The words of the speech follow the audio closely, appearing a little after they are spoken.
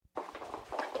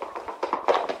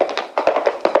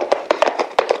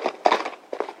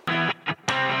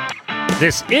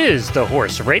This is the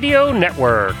Horse Radio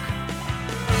Network.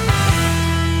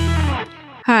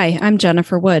 Hi, I'm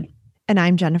Jennifer Wood. And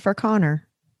I'm Jennifer Connor.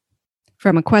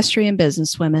 From Equestrian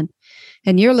Businesswomen.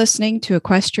 And you're listening to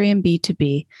Equestrian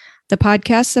B2B, the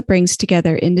podcast that brings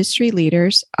together industry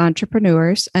leaders,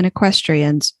 entrepreneurs, and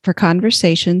equestrians for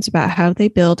conversations about how they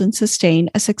build and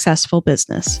sustain a successful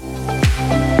business.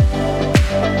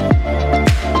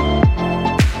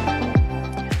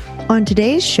 On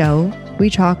today's show, we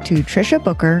talk to Tricia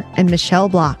Booker and Michelle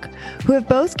Block, who have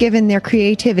both given their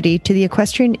creativity to the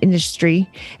equestrian industry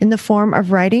in the form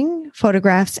of writing,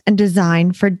 photographs, and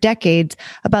design for decades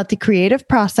about the creative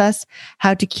process,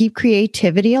 how to keep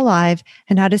creativity alive,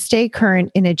 and how to stay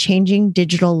current in a changing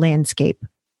digital landscape.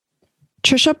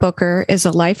 Tricia Booker is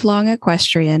a lifelong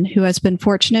equestrian who has been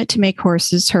fortunate to make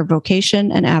horses her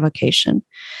vocation and avocation.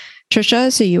 Tricia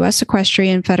is a U.S.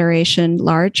 Equestrian Federation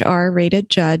large R rated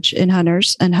judge in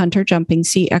hunters and hunter jumping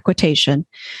seat equitation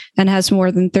and has more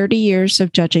than 30 years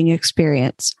of judging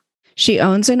experience. She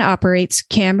owns and operates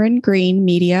Cameron Green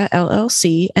Media,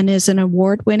 LLC, and is an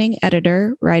award-winning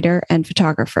editor, writer, and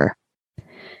photographer.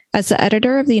 As the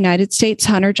editor of the United States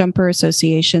Hunter Jumper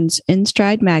Association's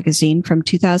InStride magazine from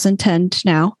 2010 to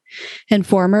now, and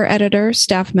former editor,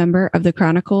 staff member of the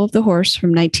Chronicle of the Horse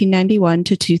from 1991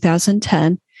 to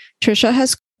 2010, Tricia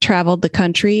has traveled the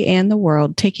country and the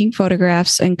world, taking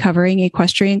photographs and covering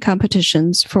equestrian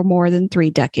competitions for more than 3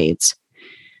 decades.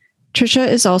 Tricia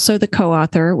is also the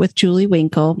co-author with Julie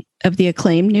Winkle of the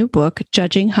acclaimed new book,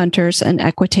 Judging Hunters and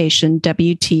Equitation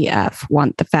WTF,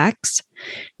 Want the Facts?,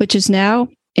 which is now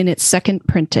in its second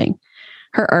printing.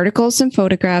 Her articles and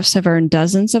photographs have earned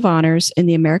dozens of honors in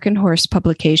the American Horse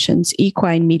Publications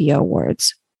Equine Media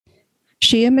Awards.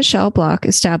 She and Michelle Block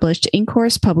established Ink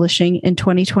Horse Publishing in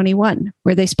 2021,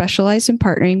 where they specialize in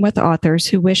partnering with authors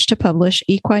who wish to publish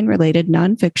equine-related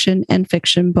nonfiction and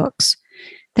fiction books.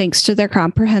 Thanks to their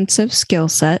comprehensive skill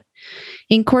set,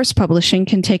 Ink Horse Publishing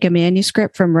can take a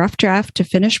manuscript from rough draft to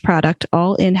finished product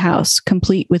all in-house,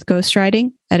 complete with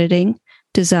ghostwriting, editing,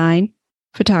 design,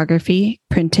 photography,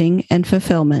 printing, and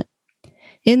fulfillment.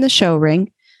 In the show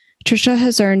ring, Tricia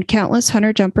has earned countless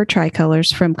hunter jumper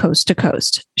tricolors from coast to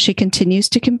coast. She continues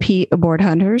to compete aboard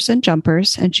hunters and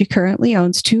jumpers, and she currently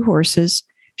owns 2 horses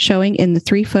showing in the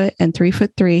 3-foot and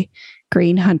 3'3"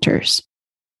 green hunters.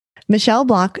 Michelle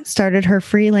Block started her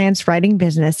freelance writing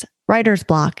business, Writer's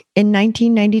Block, in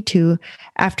 1992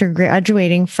 after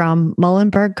graduating from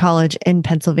Muhlenberg College in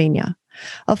Pennsylvania.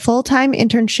 A full-time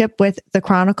internship with the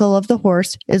Chronicle of the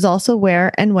Horse is also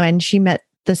where and when she met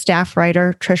the staff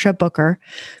writer Tricia Booker,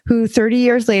 who 30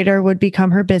 years later would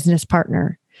become her business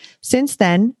partner. Since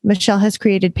then, Michelle has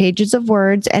created pages of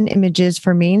words and images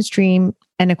for mainstream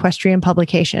and equestrian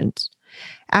publications.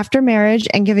 After marriage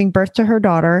and giving birth to her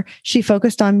daughter, she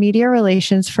focused on media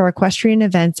relations for equestrian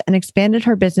events and expanded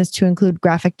her business to include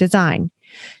graphic design.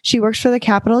 She works for the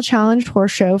Capital Challenge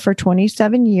Horse Show for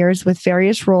 27 years with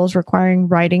various roles requiring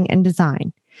writing and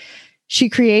design. She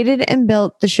created and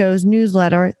built the show's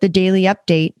newsletter, The Daily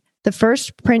Update, the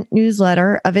first print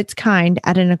newsletter of its kind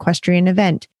at an equestrian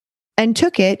event, and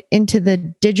took it into the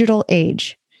digital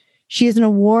age. She is an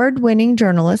award-winning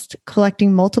journalist,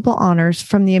 collecting multiple honors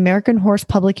from the American Horse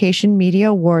Publication Media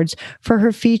Awards for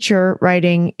her feature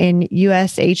writing in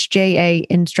USHJA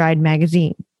InStride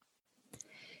magazine.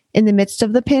 In the midst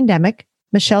of the pandemic,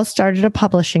 Michelle started a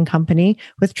publishing company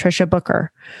with Tricia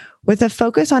Booker. With a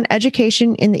focus on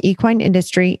education in the equine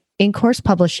industry, Ink Horse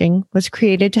Publishing was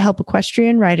created to help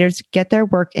equestrian writers get their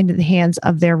work into the hands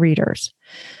of their readers.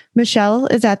 Michelle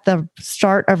is at the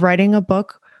start of writing a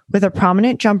book with a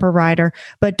prominent jumper rider,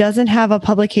 but doesn't have a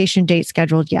publication date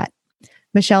scheduled yet.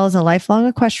 Michelle is a lifelong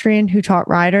equestrian who taught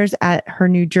riders at her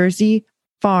New Jersey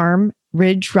farm,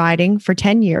 Ridge Riding, for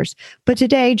 10 years, but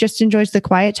today just enjoys the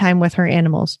quiet time with her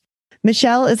animals.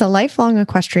 Michelle is a lifelong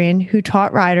equestrian who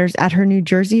taught riders at her New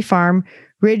Jersey farm,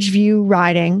 Ridgeview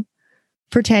Riding,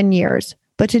 for 10 years,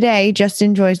 but today just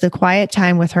enjoys the quiet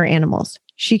time with her animals.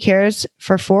 She cares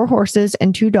for 4 horses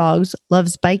and 2 dogs,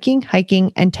 loves biking,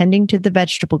 hiking, and tending to the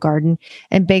vegetable garden,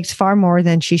 and bakes far more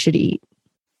than she should eat.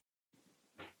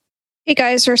 Hey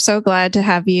guys, we're so glad to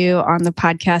have you on the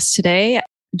podcast today.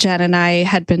 Jen and I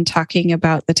had been talking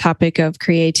about the topic of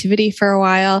creativity for a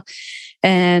while.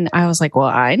 And I was like, well,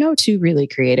 I know 2 really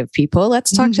creative people.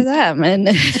 Let's talk to them. And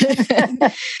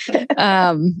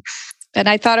and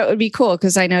I thought it would be cool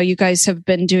because I know you guys have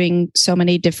been doing so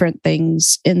many different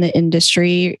things in the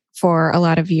industry for a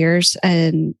lot of years.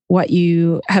 And what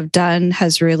you have done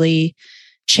has really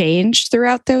changed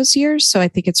throughout those years. So I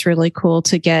think it's really cool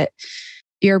to get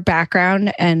your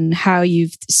background and how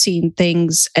you've seen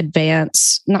things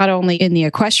advance, not only in the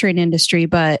equestrian industry,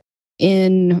 but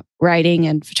in writing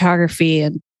and photography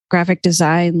and graphic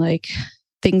design, like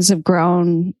things have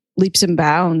grown leaps and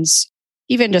bounds,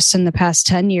 even just in the past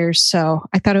 10 years. So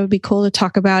I thought it would be cool to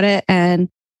talk about it and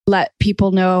let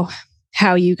people know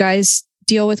how you guys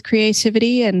deal with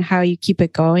creativity and how you keep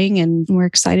it going. And we're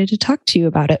excited to talk to you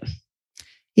about it.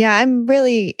 Yeah, I'm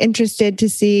really interested to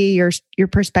see your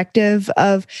perspective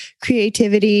of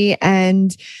creativity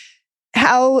and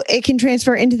how it can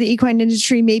transfer into the equine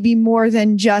industry, maybe more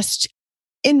than just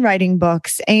in writing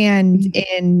books and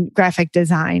in graphic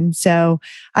design. So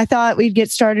I thought we'd get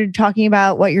started talking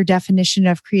about what your definition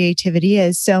of creativity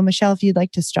is. So Michelle, if you'd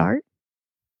like to start.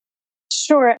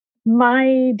 Sure.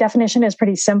 My definition is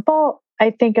pretty simple.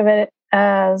 I think of it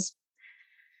as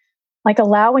like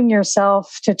allowing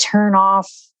yourself to turn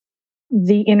off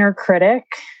the inner critic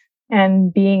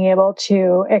and being able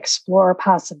to explore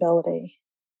possibility.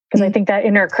 Because I think that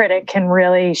inner critic can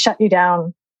really shut you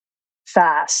down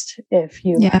fast if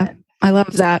you let it. I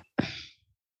love that.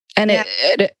 And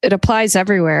it applies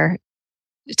everywhere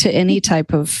to any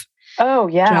type of no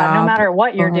matter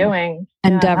what you're doing.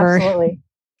 Endeavor. Yeah, absolutely.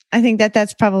 I think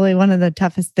that's probably one of the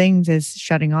toughest things is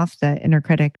shutting off the inner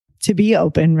critic to be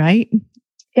open, right?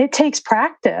 It takes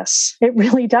practice. It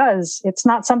really does. It's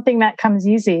not something that comes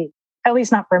easy, at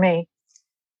least not for me.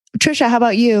 Trisha, how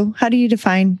about you? How do you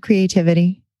define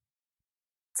creativity?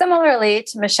 Similarly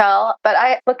to Michelle, but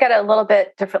I look at it a little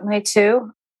bit differently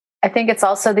too. I think it's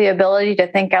also the ability to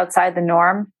think outside the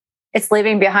norm. It's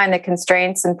leaving behind the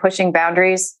constraints and pushing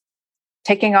boundaries,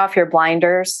 taking off your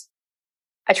blinders.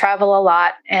 I travel a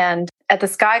lot, and at the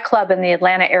Sky Club in the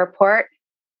Atlanta airport,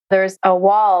 there's a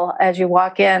wall as you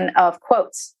walk in of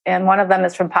quotes, and one of them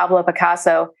is from Pablo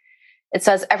Picasso. It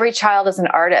says, "Every child is an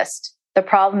artist. The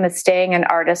problem is staying an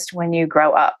artist when you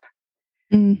grow up."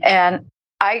 And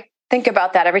I think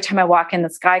about that every time I walk in the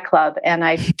Sky Club, and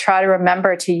I try to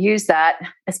remember to use that,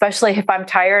 especially if I'm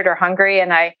tired or hungry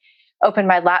and I open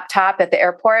my laptop at the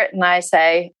airport and I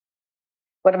say,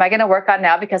 what am I going to work on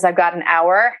now? Because I've got an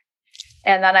hour.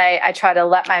 And then I try to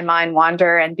let my mind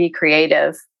wander and be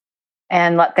creative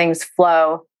and let things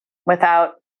flow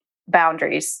without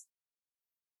boundaries.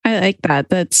 I like that.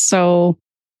 That's so,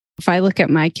 if I look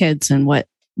at my kids and what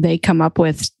they come up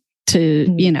with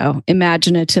to,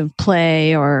 imaginative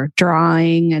play or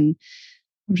drawing, and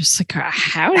I'm just like,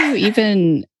 how do you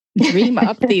even dream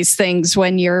up these things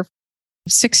when you're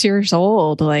 6 years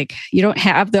old? Like, you don't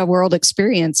have the world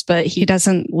experience, but he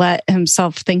doesn't let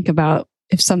himself think about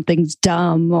if something's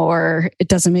dumb or it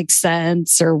doesn't make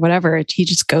sense or whatever. He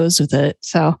just goes with it.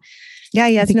 So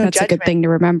I think that's judgment. a good thing to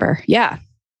remember. Yeah.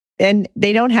 And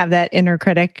they don't have that inner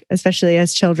critic, especially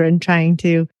as children, trying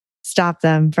to stop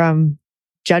them from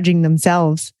judging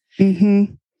themselves.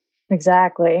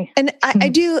 Exactly. And I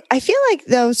feel like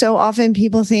though, so often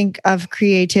people think of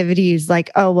creativity as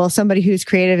like, oh, well, somebody who's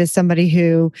creative is somebody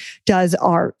who does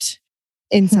art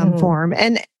in some form.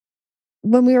 And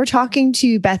when we were talking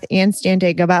to Beth Ann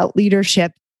Standig about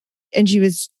leadership, and she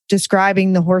was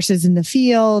describing the horses in the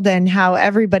field and how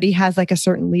everybody has like a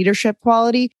certain leadership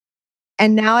quality.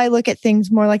 And now I look at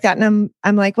things more like that. And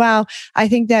I'm like, wow, I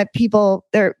think that people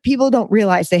don't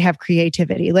realize they have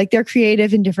creativity. Like they're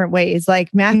creative in different ways.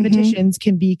 Like mathematicians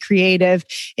can be creative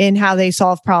in how they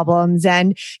solve problems.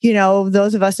 And,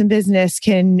 those of us in business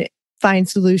can find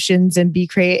solutions and be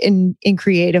in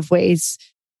creative ways.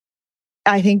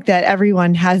 I think that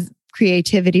everyone has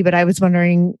creativity, but I was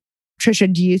wondering,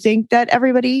 Trisha, do you think that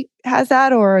everybody has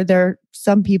that? Or are there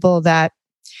some people that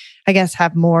I guess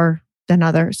have more than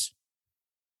others?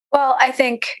 Well, I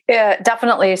think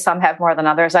definitely some have more than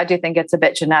others. I do think it's a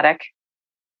bit genetic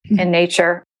in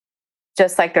nature.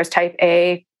 Just like there's type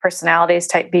A personalities,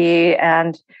 type B,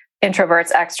 and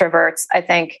introverts, extroverts. I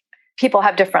think people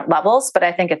have different levels, but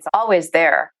I think it's always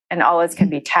there and always can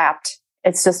be tapped.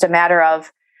 It's just a matter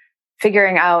of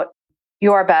figuring out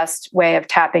your best way of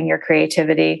tapping your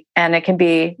creativity. And it can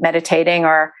be meditating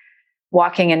or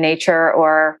walking in nature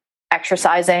or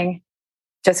exercising,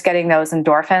 just getting those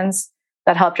endorphins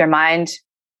that help your mind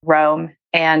roam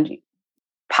and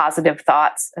positive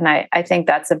thoughts. And I think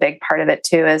that's a big part of it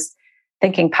too, is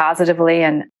thinking positively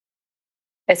and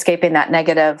escaping that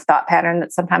negative thought pattern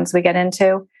that sometimes we get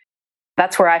into.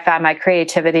 That's where I find my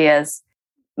creativity is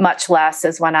much less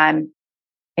is when I'm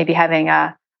maybe having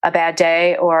a bad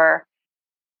day or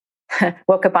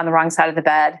woke up on the wrong side of the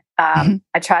bed.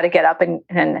 I try to get up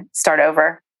and start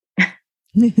over.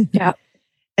 Yeah.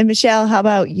 And Michelle, how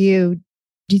about you?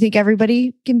 Do you think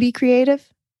everybody can be creative?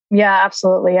 Yeah,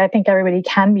 absolutely. I think everybody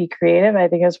can be creative. I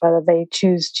think it's whether they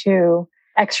choose to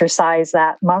exercise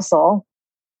that muscle.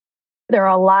 There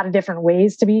are a lot of different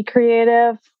ways to be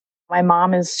creative. My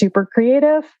mom is super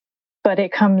creative. but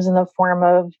it comes in the form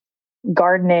of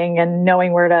gardening and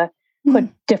knowing where to put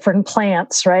different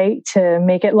plants, right, to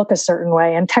make it look a certain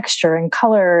way, and texture and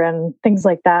color and things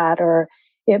like that. Or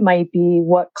it might be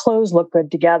what clothes look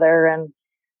good together. And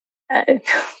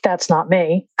that's not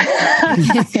me.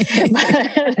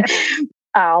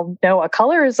 I'll know what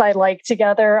colors I like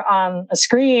together on a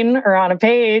screen or on a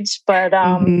page, but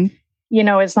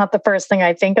it's not the first thing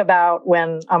I think about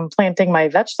when I'm planting my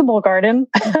vegetable garden,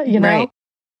 Right.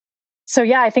 So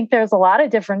yeah, I think there's a lot of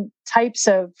different types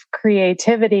of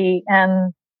creativity,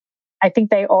 and I think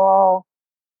they all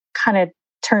kind of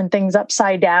turn things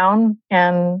upside down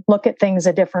and look at things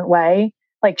a different way.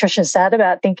 Like Trisha said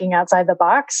about thinking outside the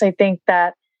box, I think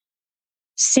that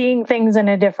seeing things in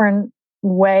a different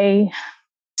way,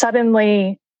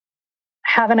 suddenly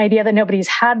have an idea that nobody's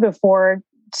had before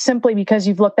simply because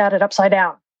you've looked at it upside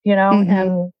down,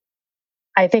 and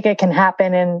I think it can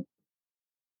happen in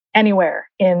anywhere,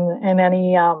 in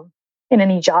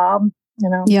any job,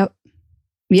 Yep.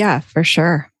 Yeah, for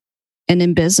sure. And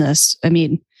in business, I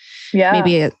mean,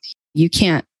 maybe you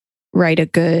can't write a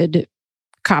good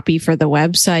copy for the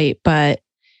website, but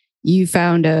you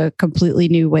found a completely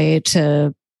new way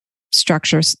to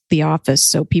structure the office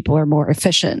so people are more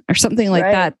efficient or something like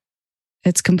that.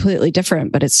 It's completely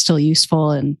different, but it's still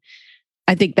useful. And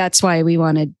I think that's why we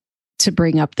wanted to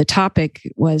bring up the topic,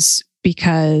 was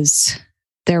because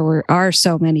there are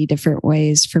so many different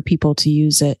ways for people to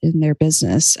use it in their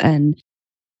business. And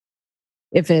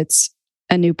if it's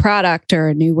a new product or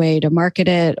a new way to market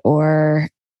it or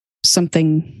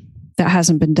something that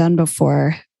hasn't been done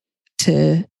before,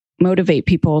 to motivate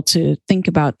people to think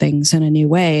about things in a new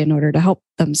way in order to help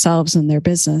themselves in their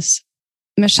business.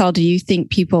 Michelle, do you think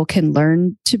people can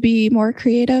learn to be more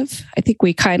creative? I think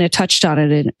we kind of touched on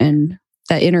it in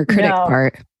the inner critic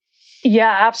part.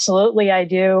 Yeah, absolutely. I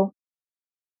do.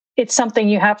 It's something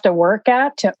you have to work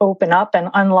at to open up and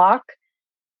unlock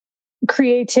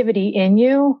creativity in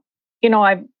you.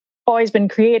 I've always been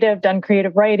creative, done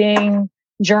creative writing,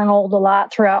 journaled a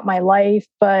lot throughout my life,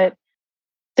 but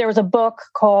there was a book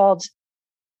called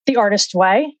The Artist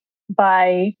Way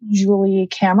by Julie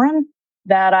Cameron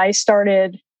that I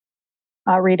started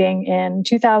reading in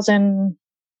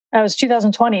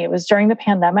 2020. It was during the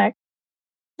pandemic.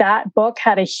 That book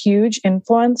had a huge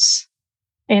influence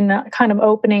in kind of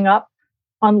opening up,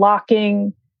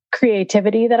 unlocking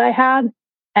creativity that I had.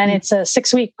 And it's a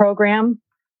 6-week program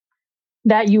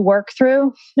that you work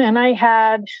through. And I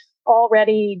had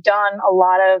already done a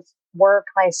lot of work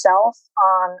myself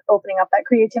on opening up that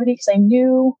creativity, because I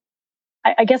knew,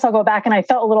 I guess I'll go back, and I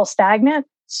felt a little stagnant.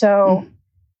 So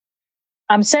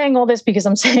I'm saying all this because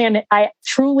I'm saying I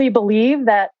truly believe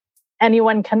that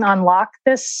anyone can unlock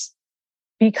this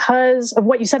because of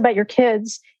what you said about your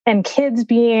kids, and kids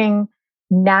being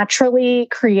naturally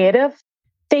creative.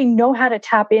 They know how to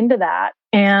tap into that.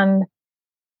 And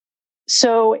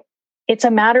so it's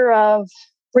a matter of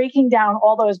breaking down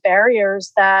all those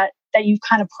barriers that you've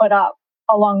kind of put up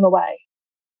along the way.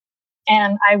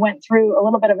 And I went through a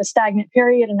little bit of a stagnant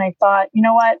period, and I thought, you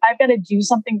know what? I've got to do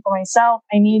something for myself.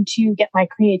 I need to get my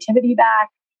creativity back.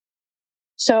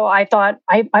 So I thought,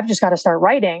 I've just got to start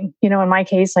writing. In my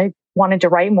case, I wanted to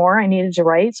write more. I needed to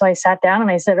write. So I sat down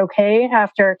and I said, okay,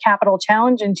 after Capital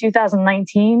Challenge in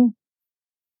 2019,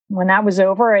 when that was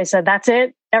over, I said, that's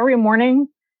it. Every morning,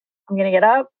 I'm going to get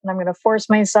up and I'm going to force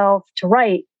myself to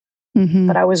write.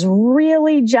 But I was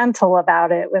really gentle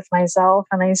about it with myself.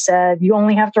 And I said, you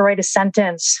only have to write a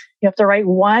sentence. You have to write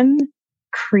one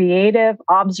creative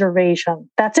observation.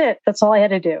 That's it. That's all I had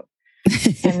to do.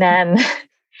 and then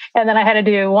I had to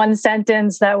do one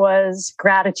sentence that was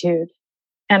gratitude.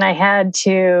 And I had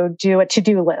to do a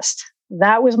to-do list.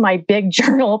 That was my big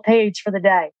journal page for the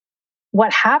day.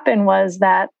 What happened was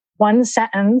that one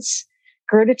sentence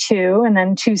grew to 2, and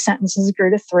then 2 sentences grew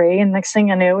to 3. And next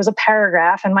thing I knew, it was a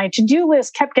paragraph, and my to-do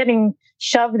list kept getting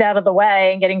shoved out of the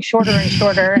way and getting shorter and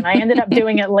shorter. And I ended up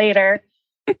doing it later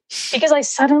because I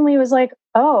suddenly was like,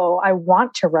 oh, I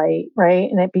want to write,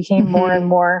 right? And it became more and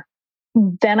more.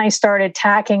 Then I started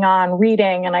tacking on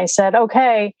reading, and I said,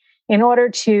 okay, in order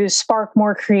to spark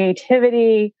more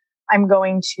creativity, I'm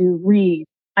going to read.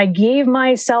 I gave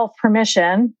myself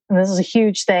permission, and this is a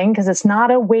huge thing because it's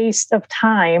not a waste of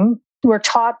time. We're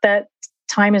taught that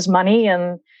time is money,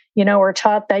 and, we're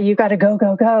taught that you got to go,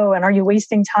 go, go. And are you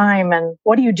wasting time? And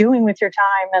what are you doing with your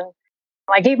time? And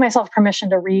I gave myself permission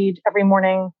to read every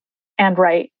morning and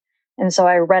write. And so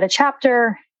I read a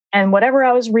chapter, and whatever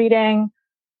I was reading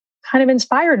kind of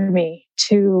inspired me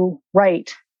to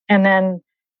write. And then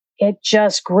it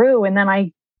just grew. And then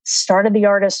I started The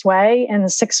Artist Way.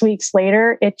 And 6 weeks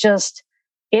later, it just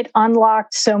it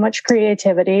unlocked so much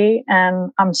creativity,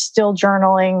 and I'm still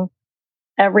journaling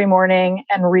every morning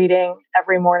and reading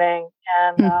every morning.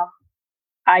 And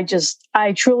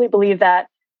I truly believe that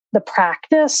the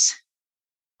practice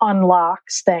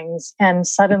unlocks things, and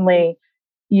suddenly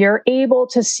you're able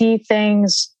to see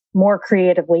things more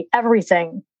creatively,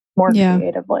 everything more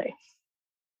creatively.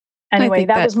 Anyway,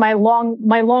 that was my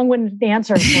long-winded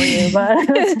answer for you. But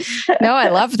no, I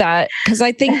love that, because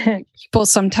I think people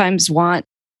sometimes want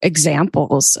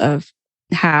examples of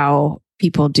how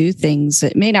people do things.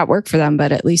 It may not work for them,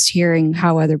 but at least hearing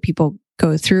how other people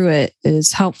go through it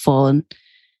is helpful. And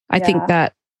I think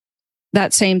that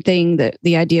same thing, that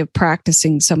the idea of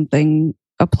practicing something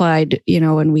applied,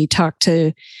 when we talked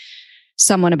to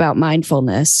someone about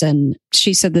mindfulness, and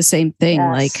she said the same thing.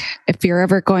 Yes. Like, if you're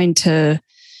ever going to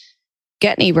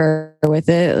get anywhere with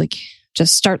it, like,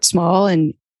 just start small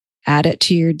and add it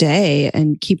to your day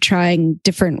and keep trying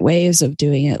different ways of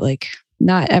doing it. Like,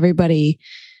 not everybody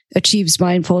achieves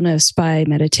mindfulness by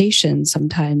meditation.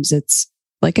 Sometimes it's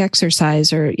like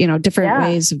exercise or, different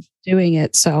ways of doing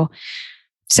it. So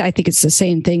I think it's the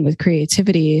same thing with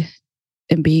creativity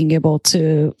and being able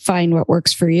to find what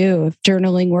works for you. If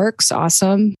journaling works,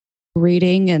 awesome.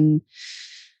 Reading and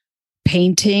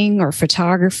painting or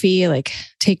photography, like,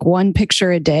 take one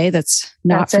picture a day that's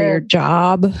not for your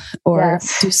job, or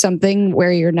do something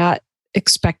where you're not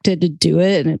expected to do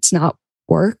it and it's not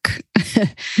work.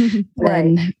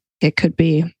 Then it could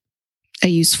be a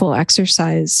useful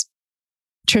exercise.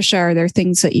 Trisha, are there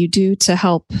things that you do to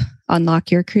help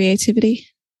unlock your creativity?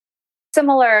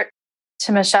 Similar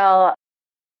to Michelle,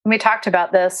 we talked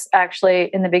about this actually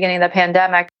in the beginning of the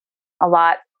pandemic a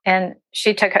lot, and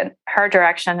she took her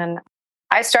direction, and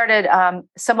I started a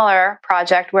similar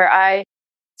project where I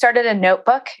started a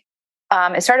notebook.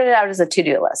 It started out as a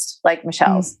to-do list, like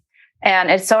Michelle's,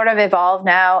 and it sort of evolved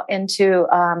now into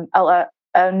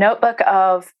a notebook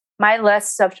of my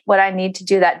lists of what I need to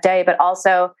do that day, but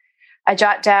also I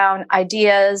jot down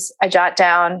ideas, I jot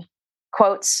down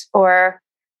quotes or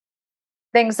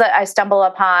things that I stumble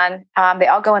upon. They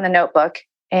all go in the notebook.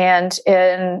 And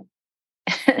in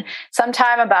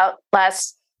sometime about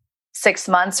last 6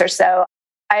 months or so,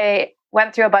 I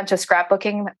went through a bunch of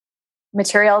scrapbooking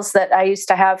materials that I used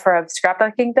to have for a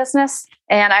scrapbooking business.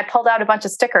 And I pulled out a bunch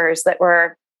of stickers that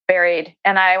were buried.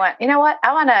 And I went, you know what?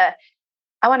 I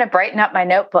want to brighten up my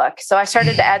notebook. So I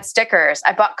started to add stickers.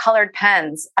 I bought colored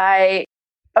pens. I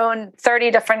own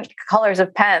 30 different colors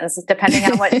of pens, depending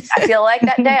on what I feel like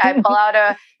that day. I pull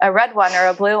out a red one or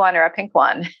a blue one or a pink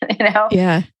one,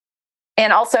 Yeah.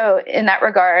 And also in that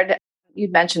regard,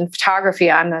 you'd mentioned photography.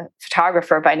 I'm a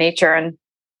photographer by nature. And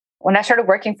when I started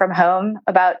working from home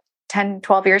about 10,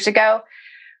 12 years ago,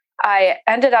 I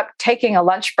ended up taking a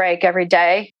lunch break every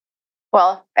day.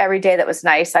 Well, every day that was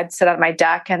nice, I'd sit on my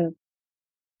deck and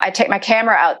I'd take my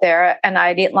camera out there and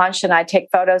I'd eat lunch and I'd take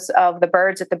photos of the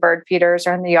birds at the bird feeders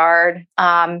or in the yard.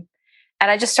 And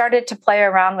I just started to play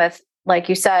around with, like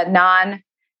you said,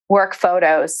 non-work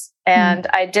photos. And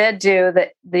I did do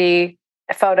the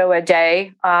photo a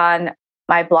day on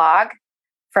my blog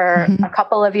for a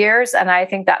couple of years. And I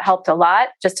think that helped a lot,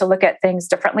 just to look at things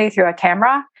differently through a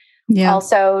camera. Yeah.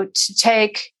 Also to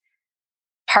take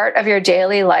part of your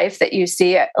daily life that you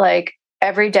see, like,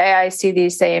 every day I see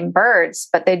these same birds,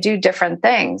 but they do different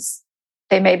things.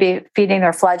 They may be feeding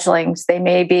their fledglings. They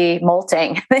may be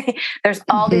molting. There's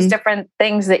all these different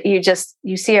things that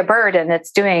you see a bird and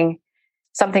it's doing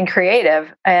something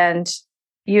creative, and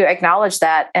you acknowledge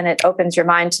that, and it opens your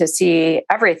mind to see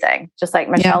everything, just like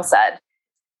Michelle said.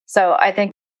 So I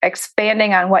think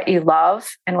expanding on what you love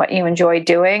and what you enjoy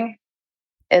doing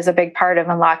is a big part of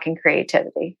unlocking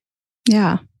creativity.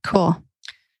 Yeah, cool.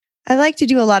 I like to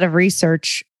do a lot of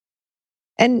research,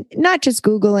 and not just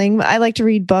Googling. I like to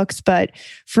read books, but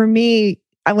for me,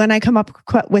 when I come up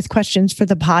with questions for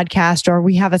the podcast or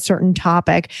we have a certain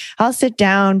topic, I'll sit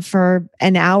down for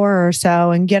an hour or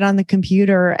so and get on the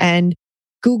computer and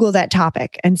Google that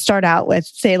topic and start out with,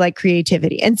 say, like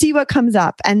creativity, and see what comes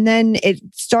up. And then it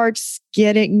starts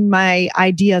getting my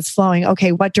ideas flowing.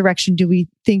 Okay, what direction do we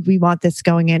think we want this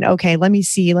going in? Okay, let me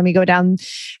see. Let me go down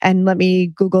and let me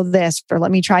Google this, or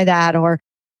let me try that. Or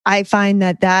I find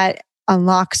that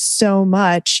unlocks so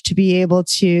much to be able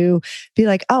to be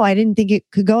like, oh, I didn't think it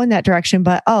could go in that direction,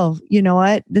 but oh, you know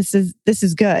what? This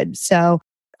is good. So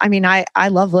I mean, I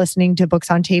love listening to books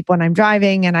on tape when I'm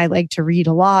driving, and I like to read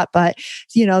a lot, but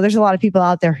there's a lot of people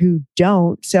out there who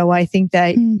don't. So I think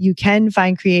that you can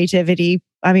find creativity.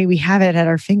 I mean, we have it at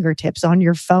our fingertips on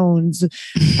your phones,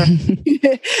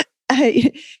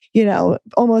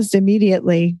 almost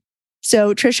immediately.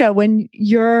 So Trisha, when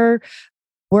you're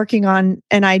working on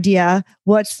an idea,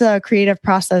 what's the creative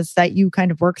process that you kind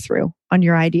of work through on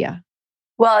your idea?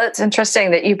 Well, it's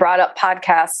interesting that you brought up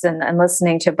podcasts and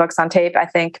listening to books on tape, I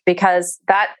think, because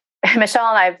that, Michelle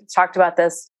and I have talked about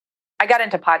this. I got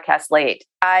into podcasts late.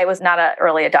 I was not an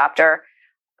early adopter,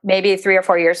 maybe 3 or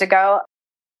 4 years ago.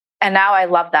 And now I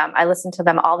love them. I listen to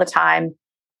them all the time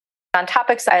on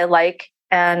topics I like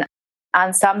and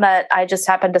on some that I just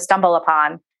happen to stumble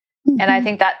upon. Mm-hmm. And I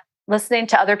think that listening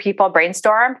to other people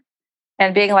brainstorm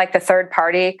and being like the third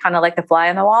party, kind of like the fly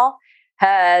on the wall,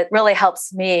 really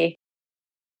helps me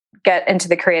get into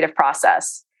the creative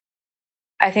process.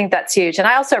 I think that's huge. And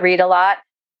I also read a lot.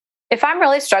 If I'm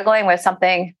really struggling with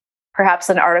something, perhaps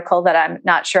an article that I'm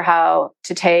not sure how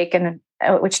to take and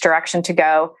which direction to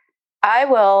go, I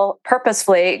will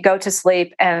purposefully go to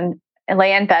sleep and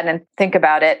lay in bed and think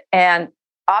about it. And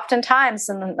oftentimes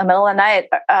in the middle of the night,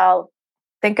 I'll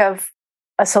think of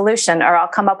a solution or I'll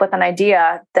come up with an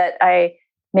idea that I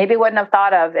maybe wouldn't have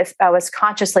thought of if I was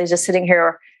consciously just sitting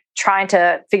here trying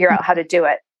to figure out how to do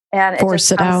it. And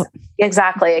force it out.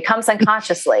 Exactly. It comes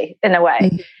unconsciously in a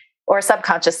way or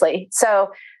subconsciously.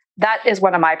 So that is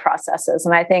one of my processes.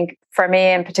 And I think for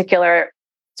me in particular,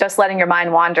 just letting your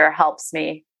mind wander helps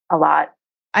me a lot.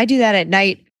 I do that at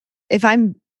night. If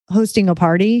I'm hosting a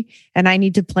party and I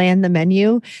need to plan the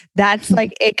menu, that's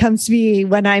like, it comes to me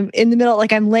when I'm in the middle,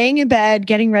 like I'm laying in bed,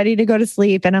 getting ready to go to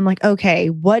sleep. And I'm like, okay,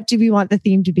 what do we want the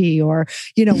theme to be? Or,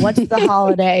 what's the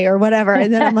holiday or whatever.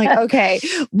 And then I'm like, okay,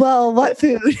 well, what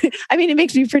food? I mean, it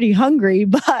makes me pretty hungry,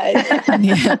 but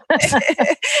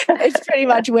it's pretty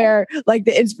much where like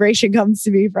the inspiration comes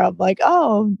to me from, like,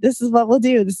 oh, this is what we'll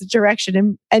do. This is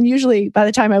direction. And usually by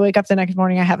the time I wake up the next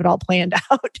morning, I have it all planned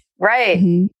out. Right.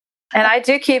 Mm-hmm. And I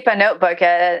do keep a notebook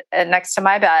next to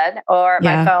my bed or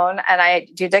my phone, and I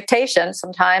do dictation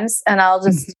sometimes. And I'll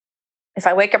just, if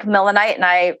I wake up in the middle of the night and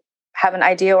I have an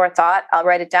idea or a thought, I'll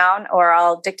write it down or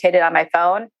I'll dictate it on my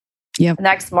phone. Yep. The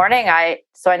next morning,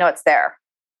 so I know it's there.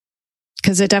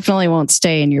 Because it definitely won't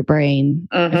stay in your brain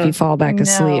if you fall back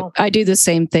asleep. I do the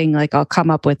same thing. Like I'll come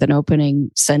up with an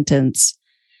opening sentence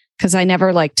because I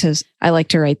like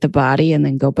to write the body and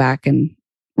then go back and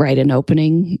write an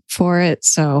opening for it.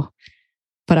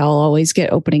 But I'll always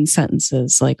get opening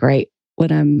sentences like right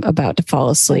when I'm about to fall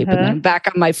asleep and then I'm back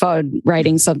on my phone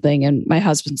writing something. And my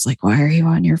husband's like, why are you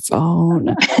on your phone?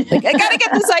 Like, I got to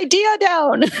get this idea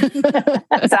down.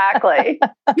 Exactly.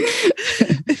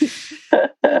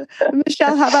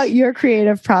 Michelle, how about your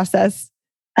creative process?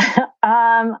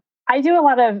 I do a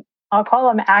lot of, I'll call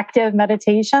them active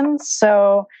meditations.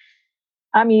 So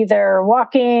I'm either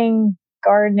walking,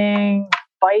 gardening,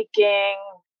 biking,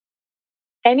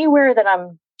 anywhere that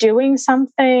I'm doing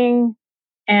something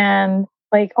and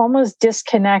like almost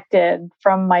disconnected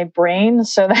from my brain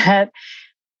so that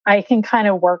I can kind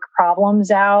of work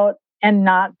problems out and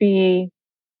not be,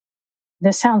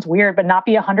 this sounds weird, but not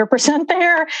be 100%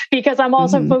 there because I'm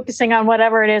also focusing on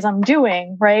whatever it is I'm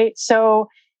doing. Right. So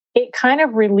it kind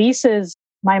of releases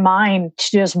my mind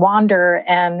to just wander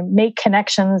and make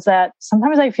connections that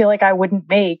sometimes I feel like I wouldn't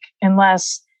make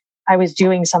unless I was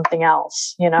doing something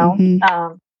else,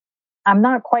 I'm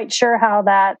not quite sure how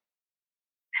that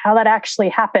actually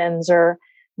happens or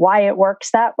why it works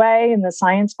that way and the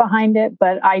science behind it.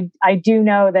 But I do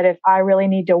know that if I really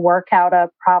need to work out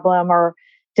a problem or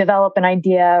develop an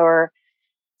idea or,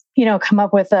 come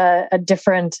up with a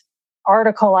different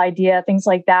article idea, things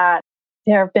like that,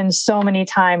 there have been so many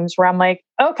times where I'm like,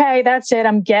 okay, that's it.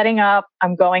 I'm getting up.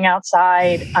 I'm going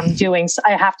outside. I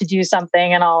have to do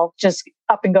something and I'll just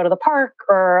up and go to the park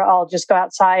or I'll just go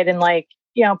outside and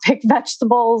pick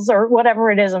vegetables or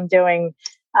whatever it is I'm doing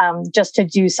just to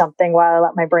do something while I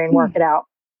let my brain work it out.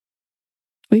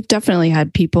 We've definitely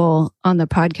had people on the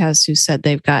podcast who said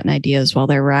they've gotten ideas while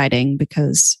they're riding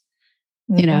because,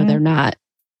 they're not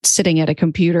sitting at a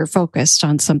computer focused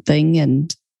on something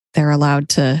and they're allowed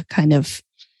to kind of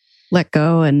let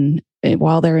go and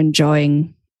while they're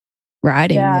enjoying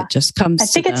riding, it just comes. I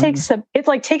think it takes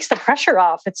the pressure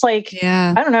off. It's like,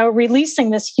 I don't know, releasing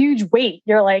this huge weight.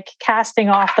 You're like casting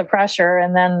off the pressure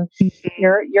and then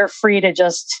you're free to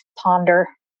just ponder.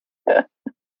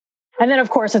 And then of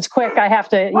course it's quick. I have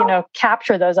to,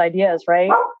 capture those ideas,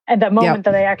 right? And the moment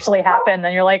that they actually happen,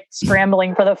 then you're like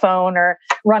scrambling for the phone or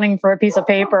running for a piece of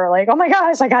paper, like, oh my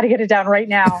gosh, I got to get it down right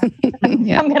now. I'm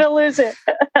going to lose it.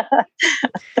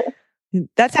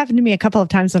 That's happened to me a couple of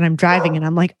times when I'm driving and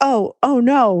I'm like, oh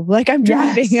no, like I'm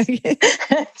driving.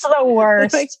 It's the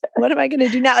worst. What am I going to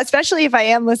do now? Especially if I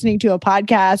am listening to a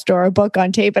podcast or a book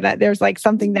on tape and there's like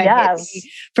something that hit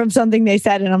me from something they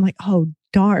said and I'm like, oh,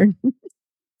 darn.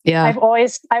 Yeah. I've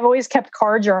always kept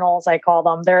car journals, I call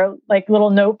them. They're like little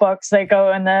notebooks that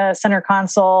go in the center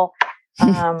console,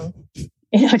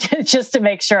 just to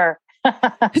make sure.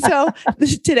 So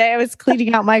today I was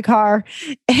cleaning out my car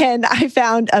and I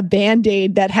found a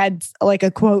Band-Aid that had like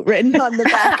a quote written on the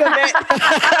back of it.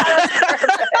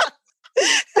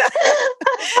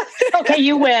 Okay,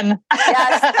 you win.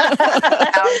 Yes.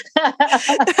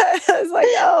 I was like,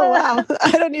 oh, wow.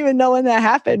 I don't even know when that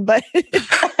happened, but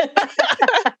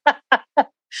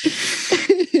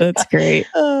That's great.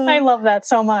 I love that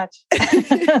so much.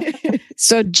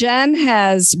 So Jen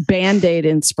has Band-Aid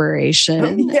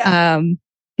inspiration. Yeah.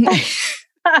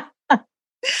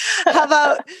 How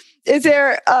about, is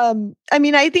there,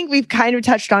 I think we've kind of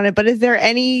touched on it, but is there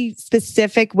any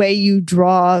specific way you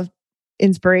draw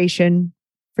inspiration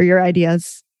for your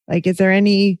ideas? Like, is there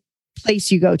any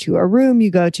place you go to, a room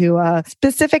you go to, a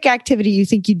specific activity you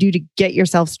think you do to get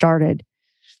yourself started?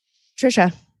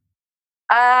 Trisha?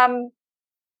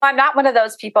 I'm not one of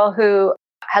those people who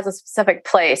has a specific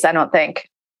place. I don't think.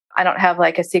 I don't have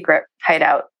like a secret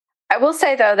hideout. I will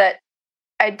say though that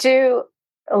I do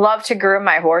love to groom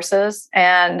my horses.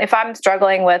 And if I'm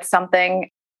struggling with something,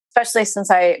 especially since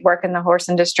I work in the horse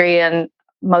industry and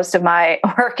most of my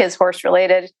work is horse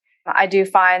related, I do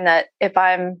find that if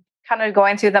I'm kind of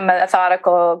going through the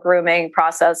methodical grooming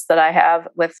process that I have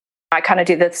I kind of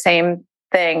do the same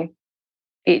thing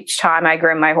each time I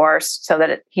groom my horse so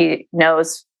that he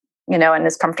knows, and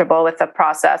is comfortable with the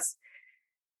process.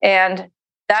 And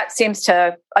that seems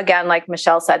to, again, like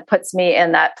Michelle said, puts me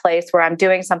in that place where I'm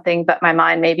doing something, but my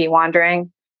mind may be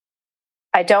wandering.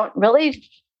 I don't really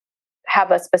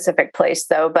have a specific place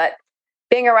though, but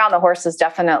being around the horses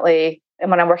definitely,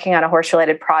 and when I'm working on a horse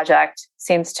related project,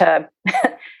 seems to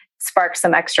spark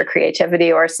some extra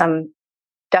creativity or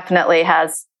definitely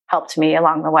has helped me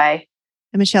along the way.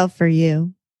 And Michelle, for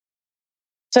you?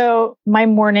 So my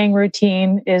morning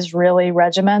routine is really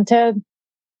regimented,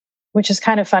 which is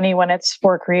kind of funny when it's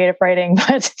for creative writing,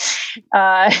 but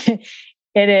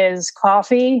it is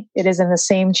coffee. It is in the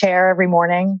same chair every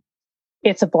morning.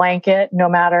 It's a blanket, no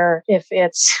matter if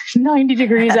it's 90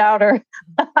 degrees out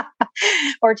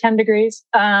or 10 degrees.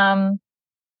 And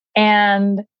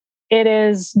it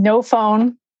is no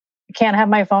phone. I can't have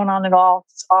my phone on at all.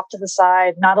 It's off to the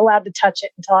side, not allowed to touch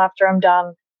it until after I'm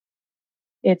done.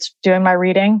 It's doing my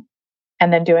reading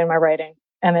and then doing my writing.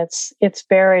 And it's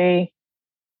very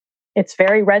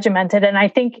regimented. And I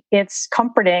think it's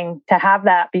comforting to have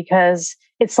that because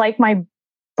it's like my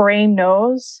brain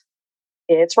knows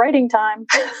it's writing time.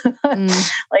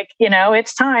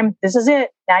 It's time. This is it.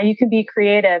 Now you can be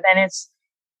creative.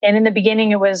 And in the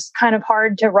beginning, it was kind of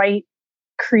hard to write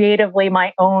creatively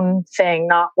my own thing,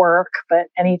 not work, but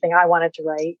anything I wanted to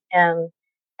write and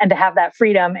to have that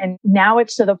freedom. And now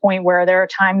it's to the point where there are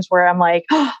times where I'm like,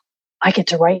 oh, I get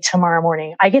to write tomorrow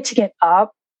morning. I get to get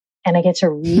up and I get to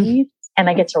read and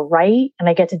I get to write and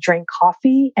I get to drink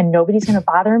coffee and nobody's going to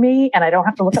bother me and I don't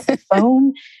have to look at the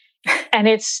phone. And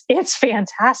it's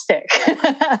fantastic.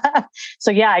 So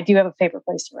yeah, I do have a favorite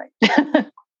place to write.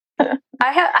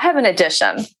 I have an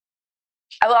addition.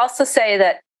 I will also say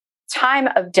that time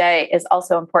of day is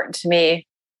also important to me.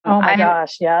 Oh my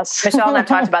gosh, yes. Michelle and I've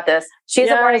talked about this.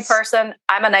 She's a morning person.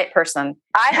 I'm a night person.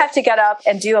 I have to get up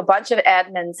and do a bunch of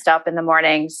admin stuff in the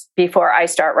mornings before I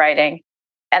start writing.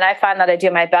 And I find that I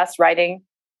do my best writing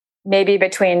maybe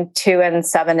between 2 and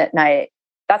 7 at night.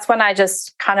 That's when I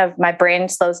just my brain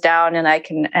slows down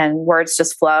and words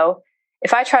just flow.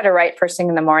 If I try to write first thing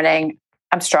in the morning,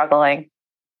 I'm struggling.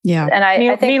 Yeah. And I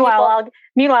think meanwhile,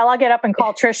 I'll get up and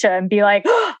call Trisha and be like,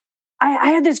 oh,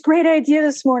 I had this great idea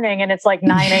this morning. And it's like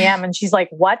 9 a.m. And she's like,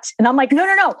 what? And I'm like,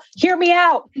 no. Hear me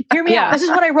out. This is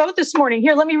what I wrote this morning.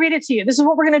 Here, let me read it to you. This is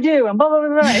what we're going to do. And blah, blah,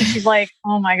 blah, blah. And she's like,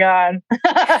 oh my God.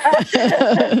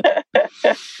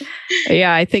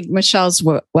 Yeah. I think Michelle's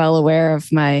well aware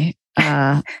of my,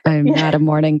 I'm not a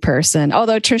morning person,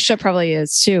 although Trisha probably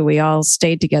is too. We all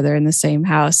stayed together in the same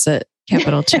house at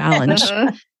Capital Challenge.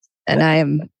 And I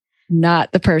am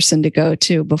not the person to go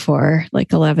to before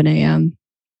like 11 a.m.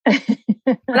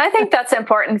 And I think that's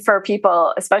important for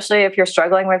people, especially if you're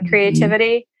struggling with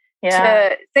creativity,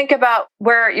 to think about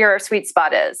where your sweet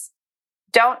spot is.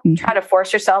 Don't try to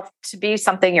force yourself to be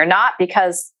something you're not,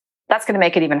 because that's going to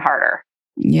make it even harder.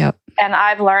 Yep. And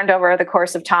I've learned over the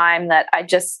course of time that I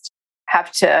just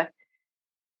have to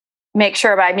make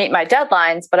sure I meet my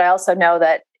deadlines, but I also know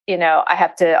that, I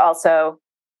have to also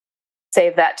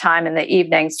save that time in the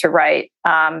evenings to write,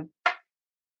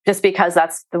 just because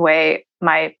that's the way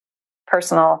my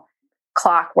personal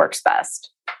clock works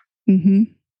best. Mm-hmm.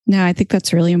 No, I think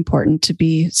that's really important to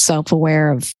be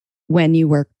self-aware of when you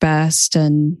work best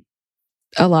and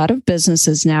a lot of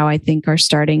businesses now, I think, are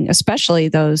starting, especially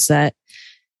those that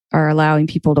are allowing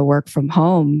people to work from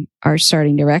home, are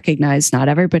starting to recognize not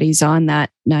everybody's on that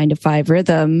 9 to 5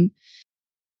 rhythm.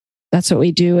 That's what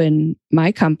we do in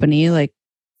my company. Like,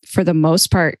 for the most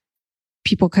part,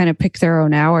 people kind of pick their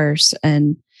own hours.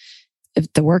 And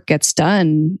if the work gets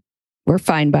done, we're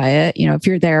fine by it. You know, if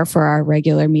you're there for our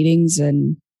regular meetings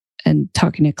and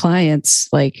talking to clients,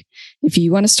 like if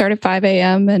you want to start at 5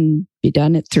 a.m. and be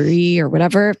done at 3 or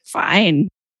whatever, fine.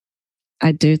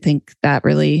 I do think that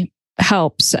really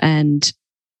helps. And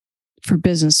for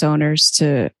business owners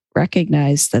to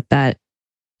recognize that that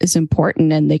is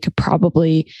important, and they could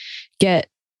probably get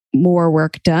more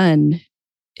work done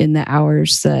in the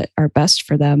hours that are best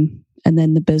for them. And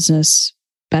then the business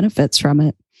benefits from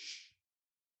it.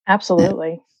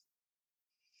 Absolutely.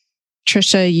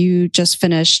 Trisha, you just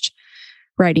finished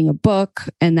writing a book,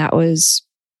 and that was,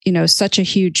 you know, such a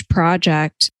huge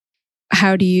project.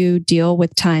 How do you deal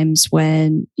with times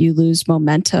when you lose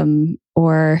momentum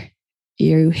or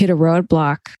you hit a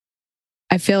roadblock?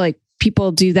 I feel like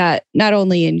people do that not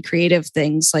only in creative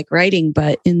things like writing,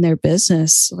 but in their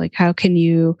business. Like, how can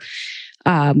you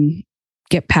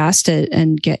get past it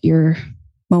and get your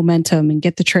momentum and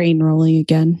get the train rolling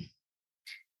again?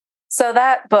 So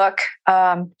that book,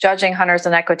 Judging Hunters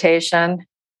in Equitation,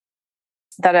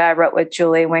 that I wrote with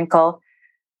Julie Winkle,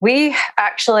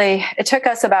 it took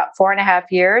us about 4.5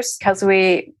 years because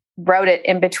we wrote it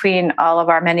in between all of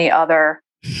our many other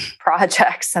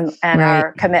projects and right.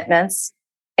 our commitments.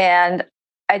 And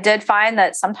I did find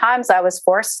that sometimes I was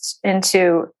forced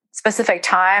into specific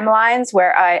timelines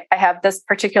where I have this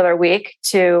particular week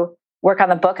to work on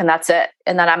the book, and that's it.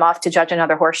 And then I'm off to judge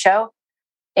another horse show.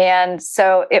 And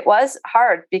so it was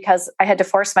hard because I had to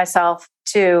force myself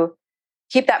to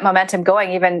keep that momentum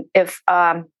going, even if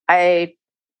I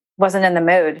wasn't in the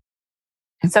mood.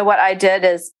 So what I did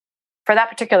is, for that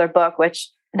particular book, which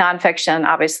nonfiction,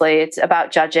 obviously, it's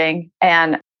about judging,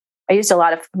 and I used a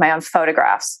lot of my own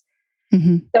photographs.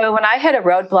 Mm-hmm. So when I hit a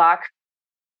roadblock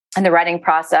in the writing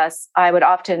process, I would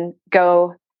often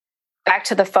go back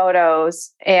to the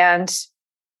photos and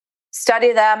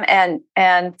study them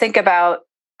and think about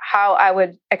how I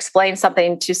would explain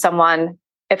something to someone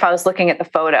if I was looking at the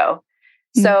photo.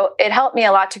 Mm-hmm. So it helped me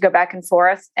a lot to go back and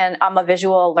forth. And I'm a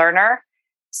visual learner.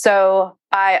 So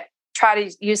I try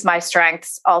to use my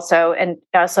strengths also. And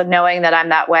also knowing that I'm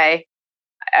that way,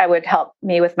 I would help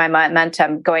me with my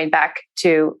momentum going back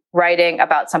to writing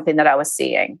about something that I was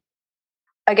seeing.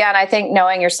 Again, I think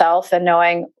knowing yourself and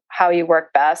knowing how you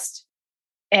work best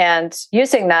and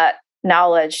using that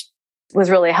knowledge was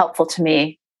really helpful to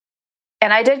me.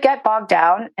 And I did get bogged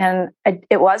down, and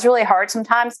it was really hard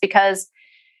sometimes, because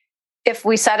if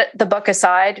we set the book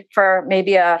aside for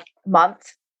maybe a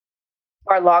month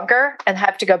or longer and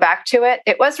have to go back to it,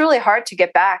 it was really hard to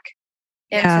get back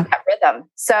into that rhythm.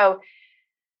 So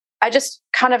I just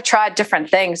kind of tried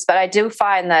different things, but I do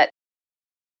find that,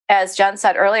 as Jen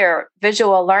said earlier,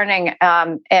 visual learning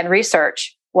and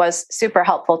research was super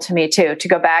helpful to me too, to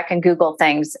go back and Google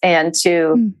things and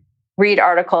to read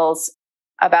articles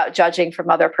about judging from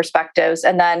other perspectives,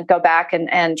 and then go back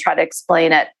and try to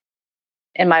explain it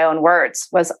in my own words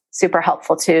was super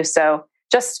helpful too. So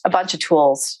just a bunch of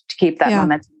tools to keep that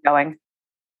momentum going.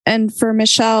 And for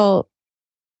Michelle,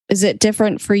 is it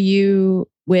different for you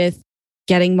with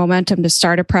getting momentum to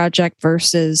start a project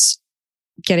versus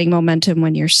getting momentum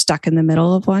when you're stuck in the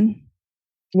middle of one?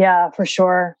 Yeah, for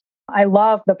sure. I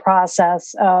love the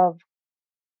process of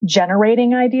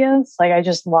generating ideas. Like, I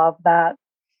just love that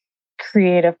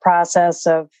creative process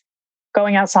of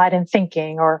going outside and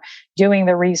thinking or doing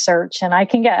the research. And I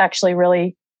can get actually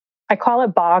really, I call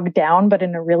it bogged down, but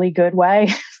in a really good way.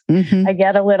 Mm-hmm. I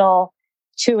get a little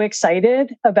too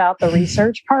excited about the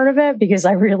research part of it because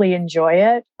I really enjoy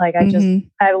it. Like,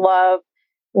 I love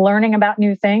learning about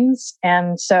new things.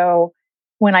 And so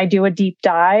when I do a deep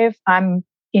dive, I'm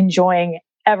enjoying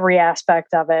every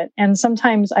aspect of it. And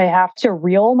sometimes I have to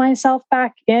reel myself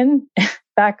back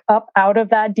up out of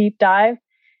that deep dive.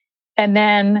 And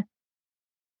then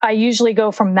I usually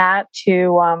go from that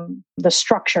to the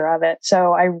structure of it.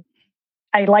 So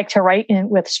I like to write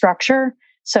with structure.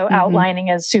 So outlining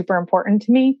is super important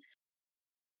to me.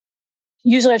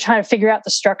 Usually I try to figure out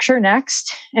the structure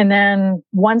next. And then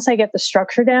once I get the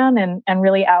structure down and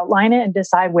really outline it and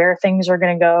decide where things are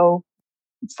going to go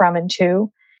from and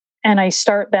to, and I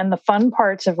start then the fun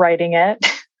parts of writing it.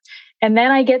 And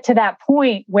then I get to that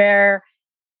point where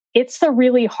it's the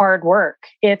really hard work.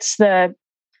 It's the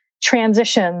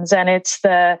transitions, and it's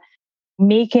the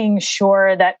making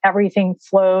sure that everything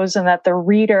flows and that the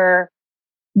reader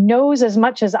knows as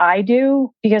much as I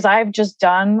do because I've just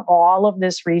done all of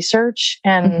this research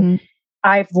and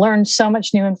I've learned so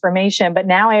much new information, but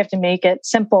now I have to make it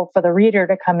simple for the reader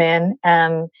to come in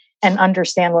and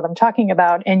understand what I'm talking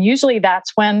about. And usually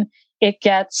that's when it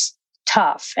gets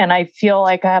tough and I feel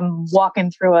like I'm walking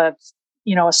through a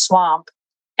swamp.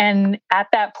 And at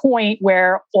that point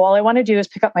where all I want to do is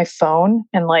pick up my phone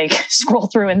and like scroll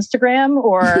through Instagram,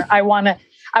 or I want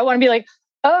to be like,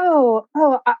 oh,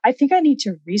 I think I need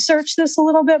to research this a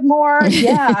little bit more.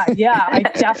 Yeah, I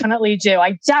definitely do.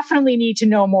 I definitely need to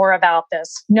know more about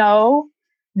this. No,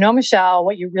 Michelle,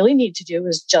 what you really need to do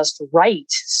is just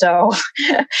write. So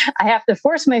I have to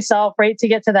force myself, right, to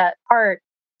get to that part.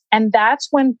 And that's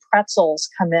when pretzels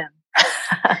come in.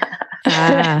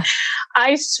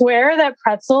 I swear that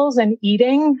pretzels and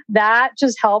eating, that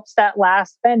just helps that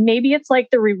last. And maybe it's like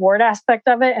the reward aspect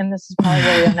of it. And this is probably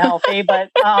really unhealthy, but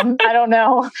I don't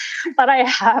know. But I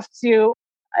have to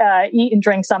eat and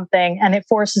drink something and it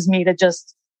forces me to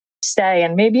just stay.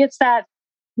 And maybe it's that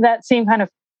same kind of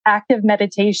active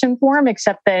meditation form,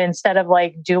 except that instead of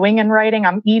like doing and writing,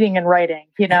 I'm eating and writing,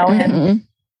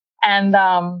 and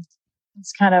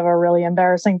it's kind of a really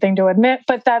embarrassing thing to admit,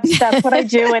 but that's what I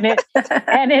do. And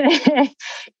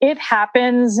it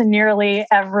happens in nearly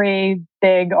every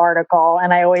big article.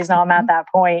 And I always know I'm at that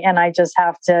point and I just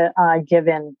have to give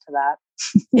in to that.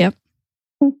 Yep.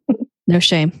 No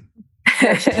shame.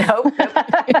 Nope.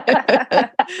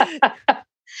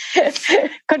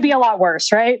 Could be a lot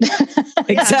worse, right?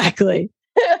 Exactly.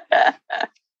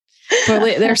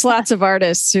 But there's lots of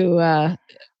artists who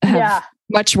have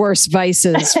much worse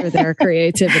vices for their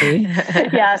creativity.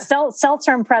 Yeah,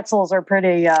 seltzer and pretzels are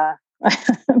pretty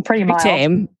mild.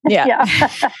 Tame. Yeah.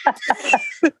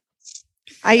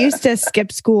 I used to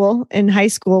skip school in high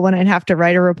school when I'd have to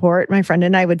write a report. My friend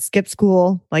and I would skip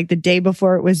school like the day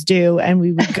before it was due, and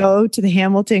we would go to the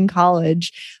Hamilton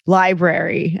College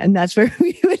library, and that's where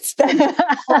we would spend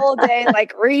the whole day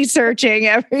like researching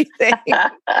everything,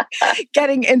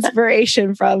 getting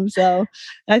inspiration from. So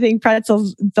I think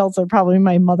pretzels and seltzer probably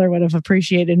my mother would have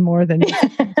appreciated more than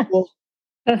school.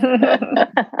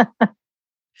 That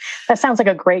sounds like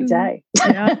a great day.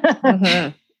 Yeah.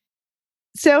 Mm-hmm.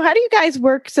 So how do you guys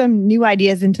work some new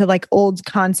ideas into like old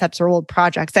concepts or old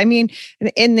projects? I mean,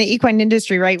 in the equine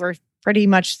industry, right, we're pretty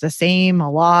much the same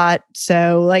a lot.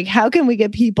 So like, how can we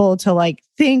get people to like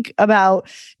think about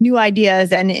new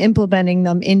ideas and implementing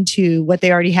them into what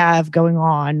they already have going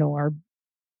on or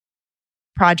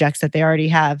projects that they already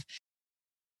have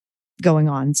going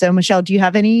on? So Michelle, do you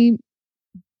have any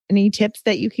tips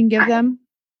that you can give them?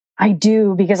 I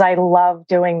do, because I love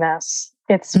doing this.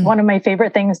 It's one of my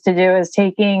favorite things to do is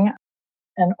taking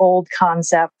an old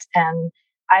concept and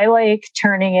I like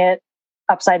turning it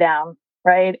upside down,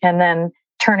 right? And then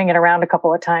turning it around a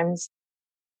couple of times.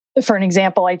 For an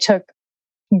example, I took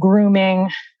a grooming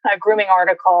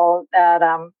article that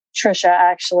Trisha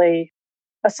actually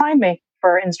assigned me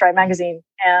for InStride magazine.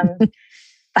 And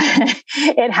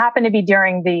it happened to be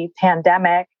during the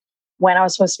pandemic when I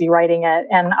was supposed to be writing it.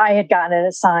 And I had gotten it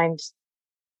assigned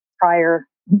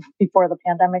before the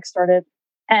pandemic started.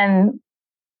 And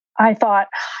I thought,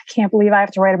 I can't believe I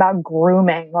have to write about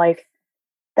grooming. Like,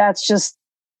 that's just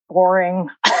boring.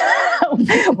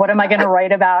 What am I going to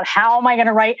write about? How am I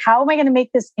going to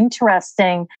make this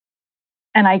interesting?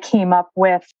 And I came up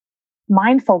with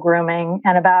mindful grooming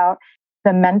and about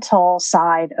the mental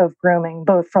side of grooming,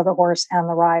 both for the horse and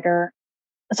the rider.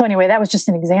 So anyway, that was just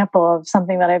an example of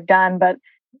something that I've done. But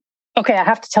okay, I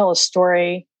have to tell a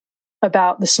story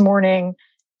about this morning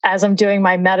as I'm doing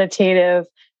my meditative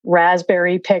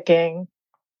raspberry picking,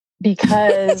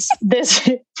 because this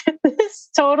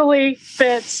totally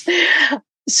fits.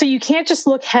 So you can't just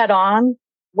look head on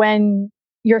when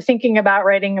you're thinking about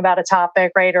writing about a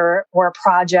topic, right? Or a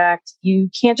project. You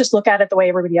can't just look at it the way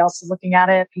everybody else is looking at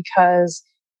it, because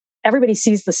everybody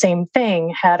sees the same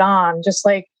thing head on. Just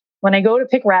like when I go to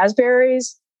pick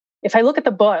raspberries, if I look at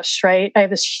the bush, right? I have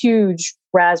this huge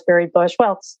raspberry bush.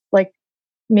 Well, it's like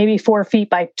maybe 4 feet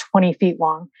by 20 feet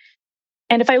long.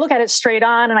 And if I look at it straight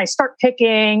on and I start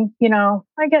picking,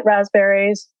 I get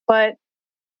raspberries, but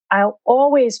I'll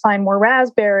always find more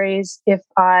raspberries if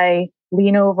I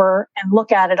lean over and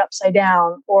look at it upside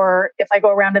down, or if I go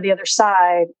around to the other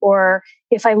side, or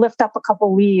if I lift up a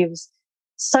couple leaves.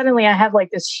 Suddenly I have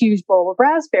like this huge bowl of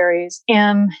raspberries,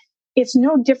 and it's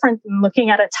no different than looking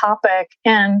at a topic,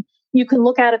 and you can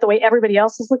look at it the way everybody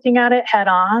else is looking at it head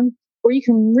on, or you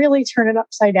can really turn it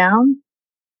upside down.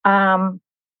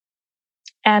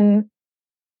 And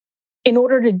in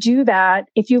order to do that,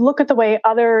 if you look at the way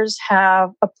others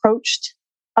have approached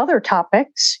other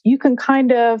topics, you can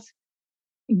kind of,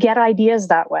 get ideas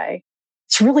that way.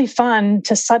 It's really fun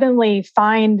to suddenly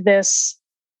find this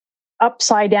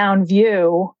upside down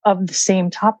view of the same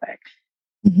topic.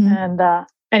 And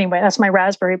anyway, that's my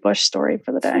raspberry bush story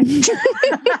for the day.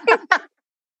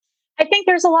 I think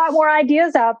there's a lot more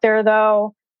ideas out there,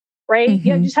 though, right?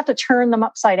 You just have to turn them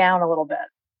upside down a little bit.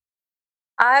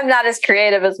 I'm not as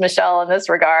creative as Michelle in this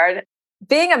regard.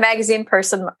 Being a magazine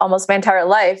person almost my entire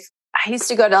life, I used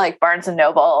to go to like Barnes and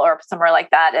Noble or somewhere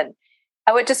like that. And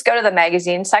I would just go to the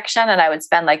magazine section and I would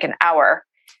spend like an hour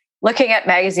looking at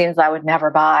magazines I would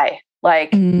never buy,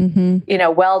 like,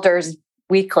 Welder's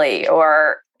Weekly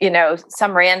or,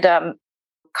 some random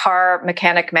car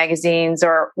mechanic magazines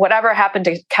or whatever happened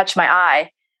to catch my eye.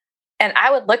 And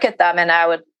I would look at them and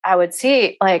I would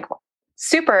see like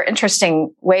super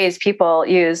interesting ways people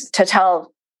use to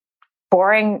tell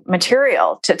boring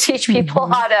material, to teach people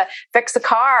how to fix a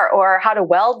car or how to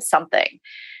weld something.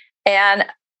 And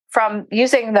from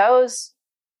using those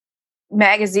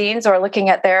magazines or looking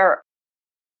at their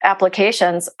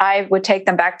applications, I would take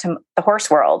them back to the horse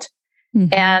world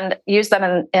and use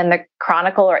them in the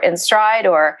Chronicle or InStride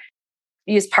or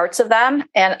use parts of them.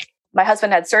 And my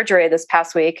husband had surgery this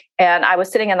past week and I was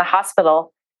sitting in the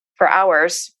hospital for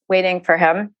hours waiting for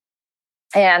him.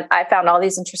 And I found all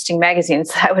these interesting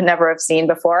magazines that I would never have seen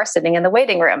before sitting in the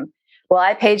waiting room. Well,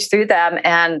 I paged through them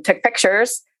and took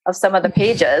pictures of some of the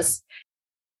pages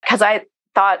because I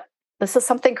thought this is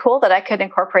something cool that I could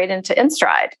incorporate into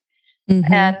InStride.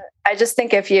 And I just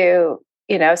think if you,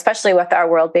 especially with our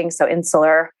world being so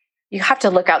insular, you have to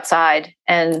look outside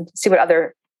and see what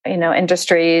other,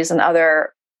 industries and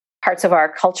other parts of our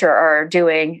culture are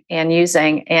doing and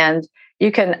using. And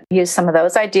you can use some of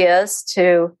those ideas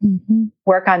to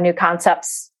work on new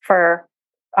concepts for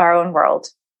our own world,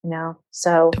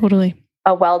 So totally.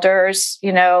 A welder's,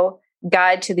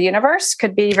 guide to the universe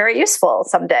could be very useful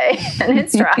someday in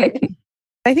InStride.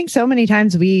 I think so many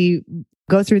times we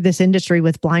go through this industry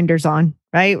with blinders on,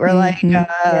 right? We're like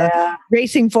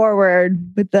racing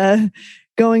forward with the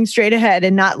going straight ahead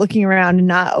and not looking around and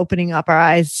not opening up our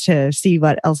eyes to see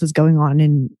what else is going on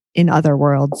in other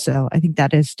worlds. So I think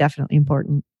that is definitely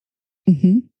important.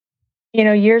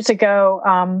 Years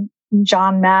ago,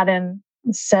 John Madden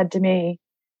said to me,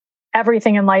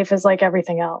 everything in life is like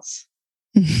everything else.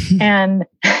 And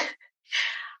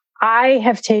I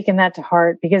have taken that to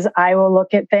heart because I will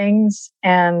look at things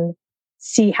and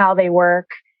see how they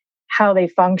work, how they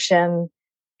function,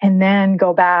 and then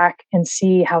go back and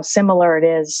see how similar it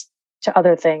is to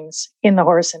other things in the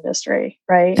horse industry,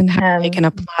 right? And how they can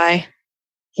apply.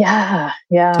 Yeah.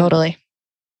 Totally.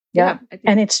 Yeah.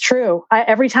 And it's true.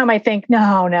 Every time I think,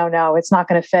 no, it's not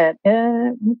going to fit.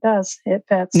 It does. It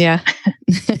fits. Yeah.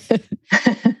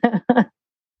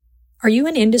 Are you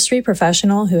an industry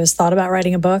professional who has thought about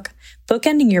writing a book?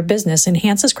 Bookending your business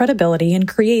enhances credibility and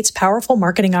creates powerful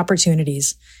marketing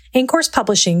opportunities. In-Course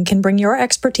Publishing can bring your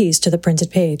expertise to the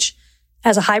printed page.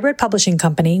 As a hybrid publishing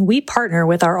company, we partner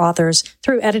with our authors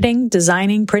through editing,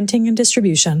 designing, printing, and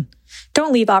distribution.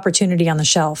 Don't leave opportunity on the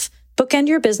shelf. Bookend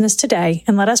your business today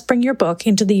and let us bring your book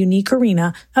into the unique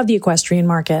arena of the equestrian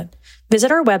market.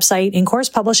 Visit our website,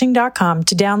 incoursepublishing.com,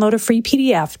 to download a free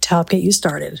PDF to help get you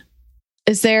started.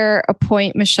 Is there a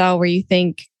point, Michelle, where you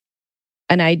think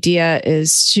an idea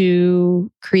is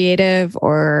too creative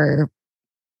or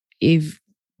you've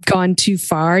gone too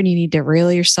far and you need to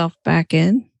reel yourself back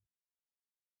in?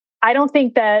 I don't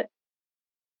think that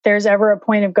there's ever a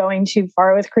point of going too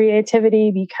far with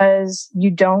creativity because you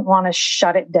don't want to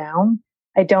shut it down.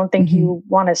 I don't think you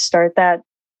want to start that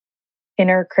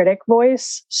inner critic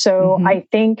voice. So I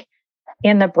think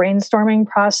in the brainstorming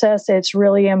process, it's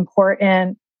really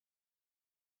important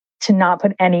to not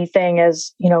put anything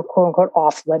as, quote unquote,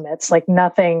 off limits. Like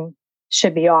nothing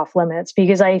should be off limits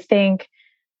because I think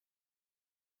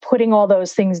putting all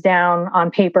those things down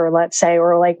on paper, let's say,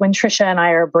 or like when Trisha and I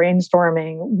are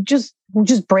brainstorming, we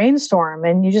just brainstorm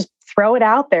and you just throw it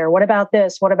out there. What about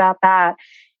this? What about that?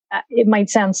 It might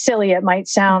sound silly. It might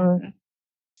sound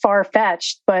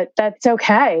far-fetched, but that's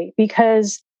okay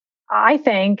because I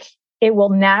think it will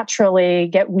naturally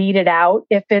get weeded out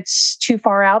if it's too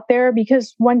far out there,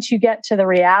 because once you get to the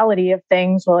reality of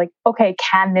things, we're like, okay,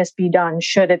 can this be done?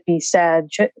 Should it be said?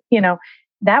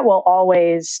 That will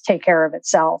always take care of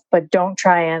itself, but don't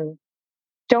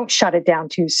shut it down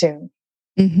too soon.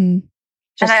 And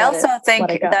I also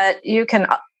think that you can,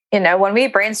 when we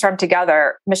brainstorm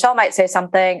together, Michelle might say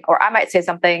something, or I might say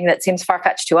something that seems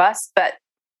far-fetched to us, but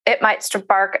it might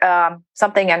spark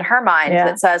something in her mind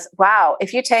that says, wow,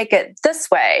 if you take it this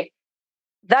way,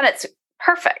 then it's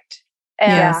perfect.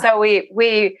 And so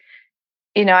we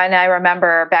and I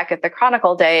remember back at the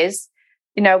Chronicle days,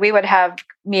 we would have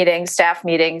meetings, staff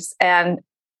meetings, and,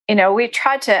 we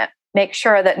tried to make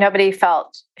sure that nobody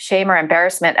felt shame or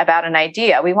embarrassment about an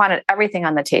idea. We wanted everything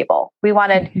on the table. We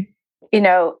wanted,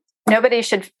 nobody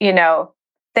should,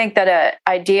 think that an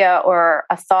idea or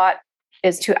a thought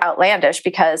is too outlandish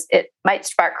because it might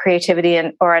spark creativity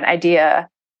or an idea,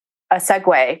 a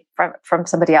segue from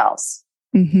somebody else.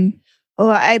 Mm-hmm.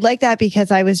 Well, I like that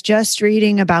because I was just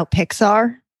reading about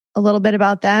Pixar, a little bit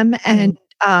about them, and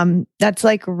that's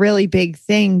like a really big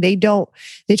thing. They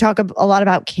talk a lot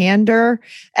about candor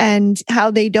and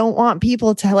how they don't want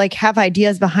people to like have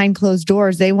ideas behind closed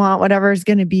doors. They want whatever is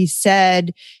going to be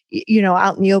said,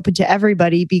 out in the open to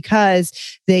everybody, because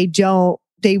they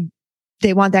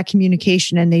want that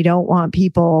communication, and they don't want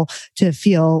people to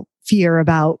feel fear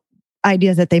about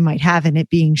ideas that they might have and it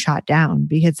being shot down,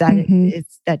 because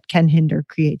that can hinder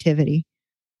creativity.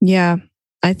 Yeah.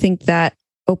 I think that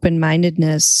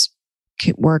open-mindedness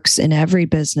works in every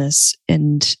business.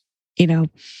 And, you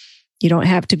don't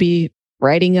have to be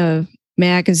writing a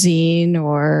magazine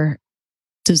or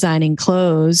designing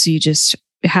clothes. You just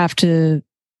have to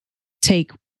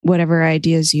take whatever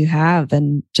ideas you have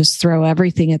and just throw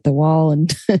everything at the wall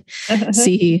and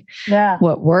see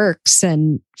what works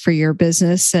and for your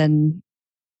business. And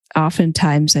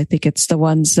oftentimes I think it's the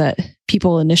ones that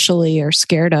people initially are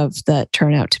scared of that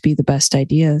turn out to be the best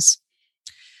ideas.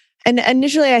 And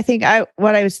initially, I think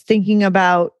what I was thinking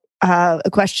about a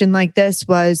question like this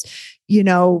was,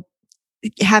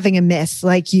 having a miss,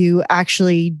 like you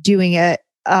actually doing it,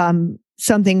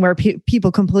 something where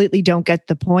people completely don't get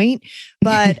the point.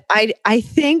 But I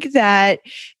think that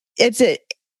it's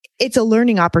a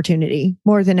learning opportunity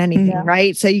more than anything,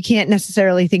 right? So you can't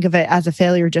necessarily think of it as a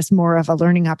failure, just more of a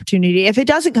learning opportunity if it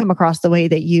doesn't come across the way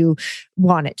that you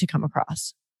want it to come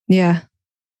across. Yeah.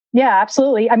 Yeah,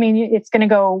 absolutely. I mean, it's going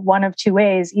to go one of two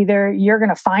ways. Either you're going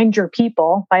to find your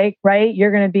people, right?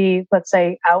 You're going to be, let's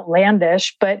say,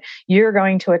 outlandish, but you're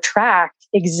going to attract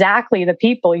exactly the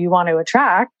people you want to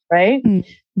attract, right?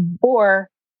 Mm-hmm. Or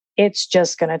it's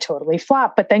just going to totally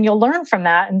flop. But then you'll learn from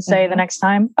that and say the next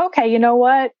time, okay, you know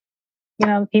what?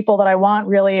 The people that I want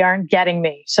really aren't getting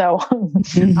me. So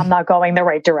I'm not going the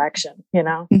right direction,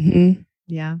 Mm-hmm.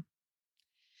 Yeah.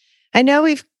 I know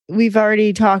we've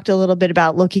already talked a little bit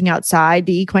about looking outside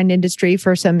the equine industry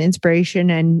for some inspiration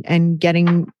and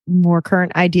getting more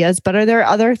current ideas, but are there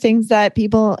other things that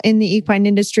people in the equine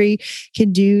industry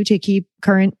can do to keep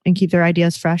current and keep their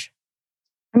ideas fresh?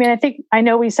 I mean, I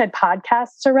know we said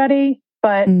podcasts already,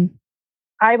 but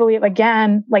I believe,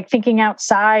 again, like thinking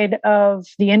outside of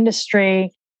the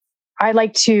industry, I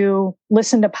like to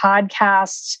listen to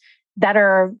podcasts that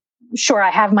are, sure, I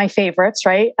have my favorites,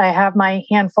 right? I have my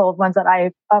handful of ones that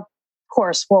I, of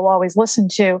course, will always listen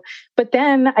to. But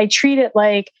then I treat it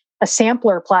like a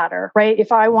sampler platter, right?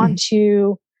 If I want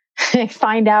to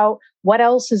find out what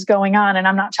else is going on, and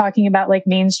I'm not talking about like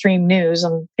mainstream news,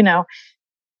 and,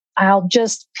 I'll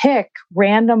just pick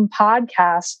random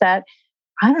podcasts that,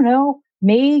 I don't know,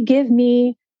 may give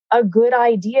me a good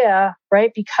idea,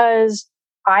 right? Because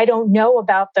I don't know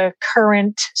about the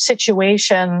current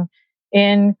situation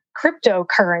in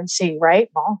cryptocurrency, right?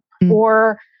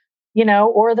 Or,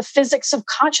 or the physics of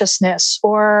consciousness,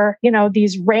 or,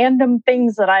 these random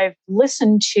things that I've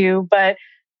listened to. But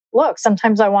look,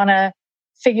 sometimes I want to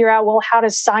figure out, well, how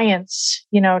does science,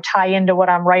 tie into what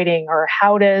I'm writing? Or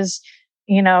how does,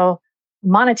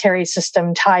 monetary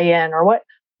system tie in, or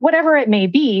whatever it may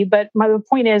be. But the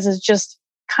point is just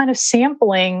kind of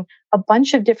sampling a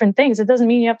bunch of different things. It doesn't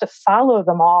mean you have to follow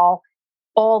them all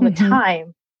the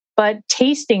time. But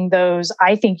tasting those,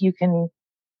 I think you can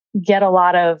get a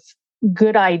lot of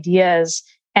good ideas.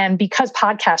 And because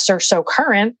podcasts are so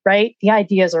current, right? The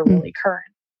ideas are really current.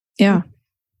 Yeah.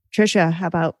 Tricia, how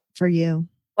about for you?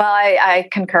 Well, I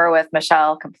concur with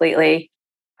Michelle completely.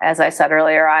 As I said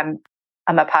earlier, I'm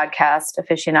a podcast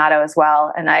aficionado as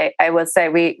well. And I would say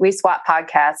we swap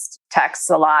podcast texts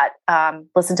a lot.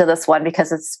 Listen to this one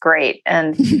because it's great.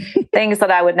 And things that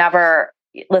I would never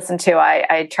listen to,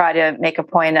 I try to make a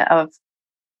point of,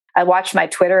 I watch my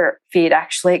Twitter feed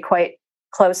actually quite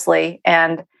closely,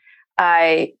 and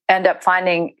I end up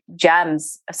finding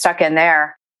gems stuck in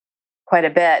there quite a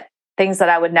bit. Things that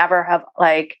I would never have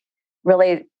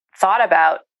really thought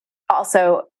about.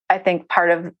 Also, I think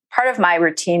part of my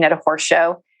routine at a horse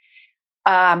show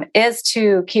is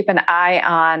to keep an eye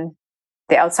on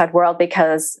the outside world,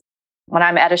 because when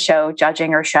I'm at a show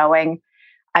judging or showing,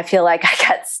 I feel like I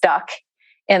get stuck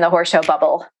in the horse show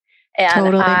bubble,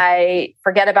 and I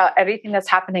forget about everything that's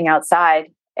happening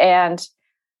outside. And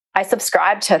I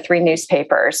subscribe to 3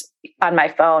 newspapers on my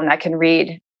phone. I can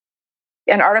read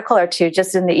an article or two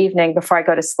just in the evening before I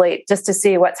go to sleep, just to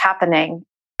see what's happening,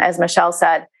 as Michelle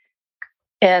said,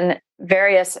 in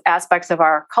various aspects of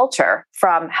our culture,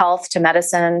 from health to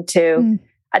medicine to,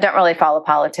 I don't really follow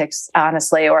politics,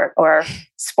 honestly, or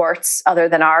sports other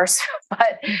than ours.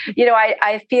 But,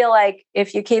 I feel like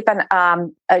if you keep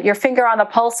your finger on the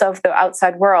pulse of the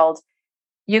outside world,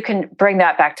 you can bring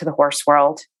that back to the horse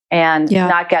world and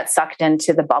not get sucked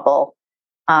into the bubble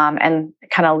and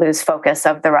kind of lose focus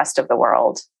of the rest of the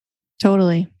world.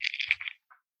 Totally.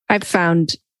 I've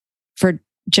found for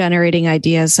generating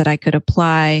ideas that I could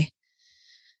apply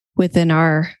within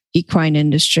our equine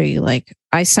industry, like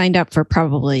I signed up for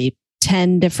probably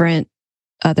 10 different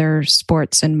other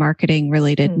sports and marketing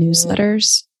related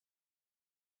newsletters.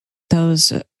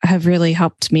 Those have really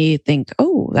helped me think,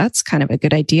 oh, that's kind of a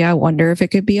good idea. I wonder if it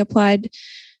could be applied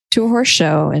to a horse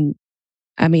show. And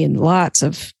I mean, lots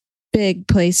of big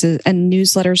places, and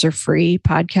newsletters are free.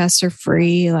 Podcasts are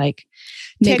free. Like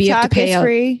maybe you have to pay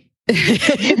free.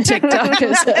 TikTok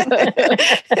is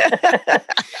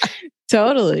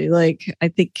totally. Like, I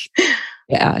think,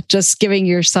 just giving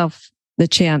yourself the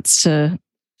chance to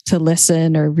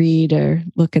listen or read or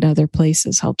look at other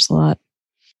places helps a lot.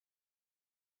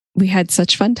 We had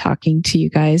such fun talking to you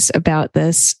guys about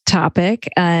this topic.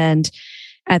 And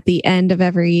at the end of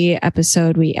every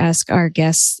episode, we ask our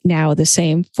guests now the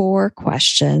same 4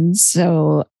 questions.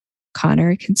 So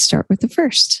Connor can start with the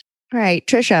first. All right,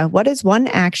 Trisha, what is one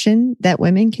action that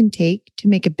women can take to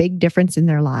make a big difference in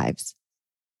their lives?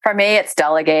 For me, it's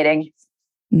delegating.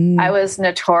 I was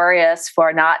notorious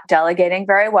for not delegating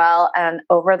very well. And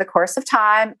over the course of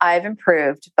time, I've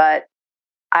improved. But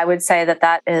I would say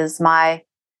that is my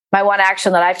one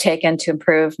action that I've taken to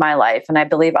improve my life. And I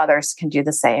believe others can do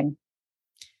the same.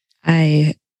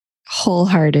 I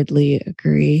wholeheartedly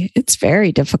agree. It's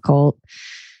very difficult.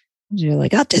 You're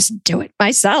like, I'll just do it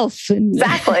myself. And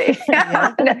exactly.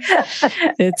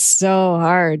 It's so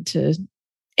hard to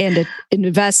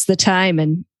invest the time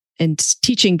and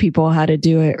teaching people how to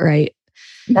do it right.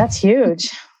 That's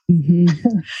huge.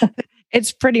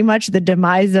 It's pretty much the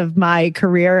demise of my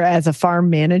career as a farm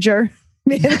manager,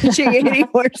 managing 80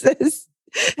 horses.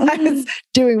 I was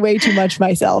doing way too much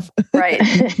myself. Right.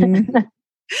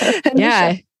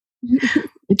 Yeah.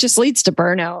 It just leads to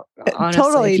burnout. Honestly,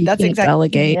 totally. That's exactly.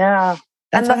 Delegate. Yeah.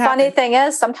 And the funny thing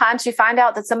is, sometimes you find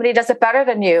out that somebody does it better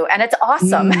than you, and it's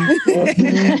awesome.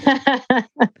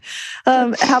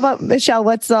 How about Michelle?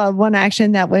 What's one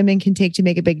action that women can take to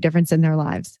make a big difference in their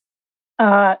lives?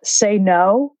 Say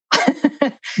no.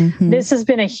 This has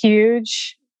been a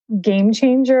huge game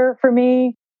changer for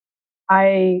me.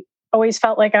 I always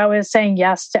felt like I was saying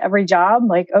yes to every job.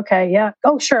 Like, okay, yeah.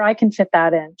 Oh, sure. I can fit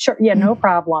that in. Sure. Yeah, no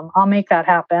problem. I'll make that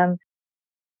happen.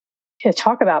 To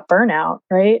talk about burnout,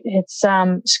 right? It's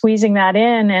squeezing that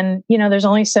in. And, there's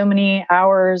only so many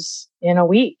hours in a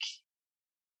week.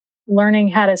 Learning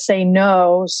how to say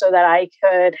no so that I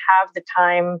could have the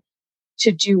time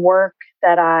to do work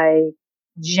that I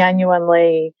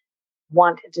genuinely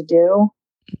wanted to do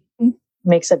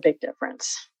makes a big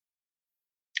difference.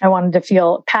 I wanted to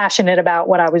feel passionate about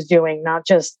what I was doing, not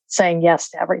just saying yes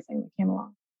to everything that came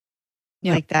along.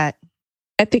 Like that.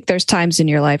 I think there's times in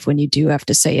your life when you do have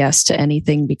to say yes to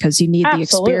anything because you need the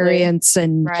experience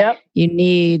and you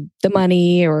need the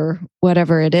money or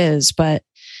whatever it is. But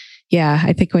yeah,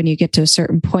 I think when you get to a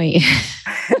certain point,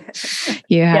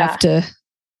 you have to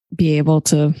be able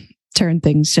to turn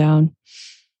things down.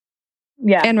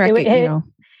 Yeah. And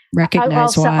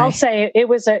recognize why. I'll say it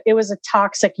was a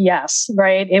toxic yes,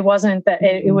 right? It wasn't that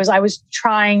it was, I was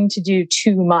trying to do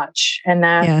too much, and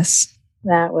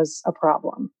that was a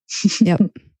problem. Yep.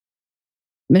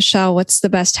 Michelle, what's the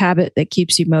best habit that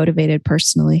keeps you motivated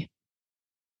personally?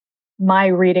 My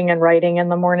reading and writing in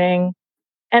the morning,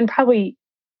 and probably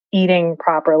eating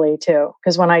properly too.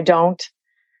 Because when I don't,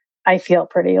 I feel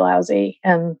pretty lousy,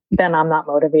 and then I'm not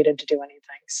motivated to do anything.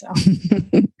 So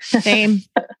same.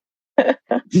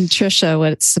 Trisha,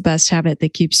 what's the best habit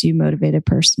that keeps you motivated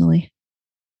personally?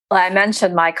 Well, I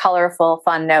mentioned my colorful,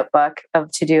 fun notebook of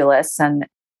to-do lists and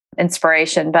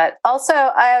inspiration, but also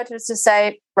I would just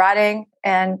say riding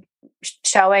and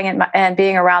showing and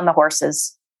being around the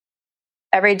horses.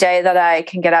 Every day that I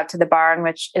can get out to the barn,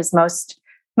 which is most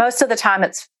of the time,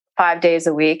 it's 5 days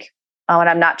a week when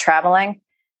I'm not traveling.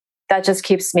 That just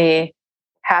keeps me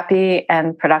happy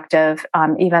and productive.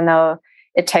 Even though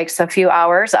it takes a few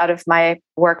hours out of my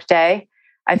work day,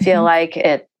 I feel like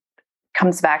it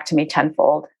comes back to me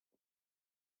tenfold.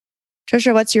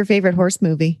 Trisha, what's your favorite horse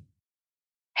movie?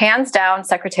 Hands down,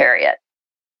 Secretariat.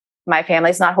 My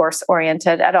family's not horse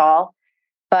oriented at all,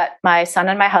 but my son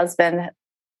and my husband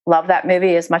love that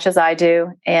movie as much as I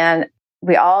do. And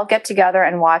we all get together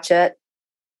and watch it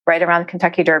right around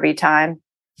Kentucky Derby time.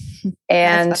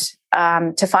 And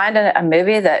to find a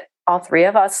movie that all three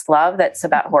of us love that's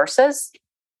about horses,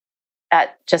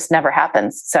 that just never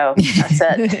happens. So that's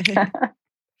it.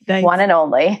 Nice. One and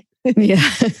only. Yeah.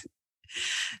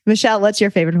 Michelle, what's your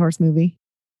favorite horse movie?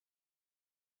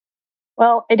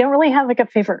 Well, I don't really have like a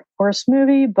favorite horse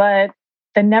movie, but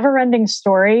The Never-Ending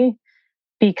Story,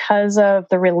 because of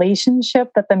the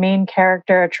relationship that the main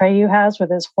character Atreyu has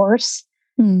with his horse,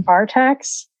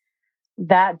 Artax,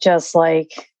 that just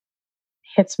like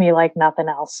hits me like nothing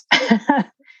else. It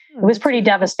was pretty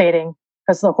dedevastating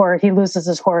because he loses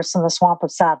his horse in the Swamp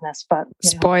of Sadness. But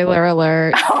spoiler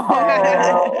alert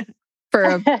for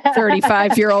a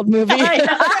 35-year-old movie.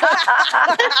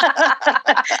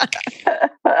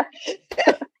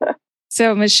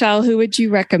 So, Michelle, who would you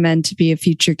recommend to be a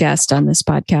future guest on this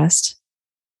podcast?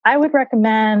 I would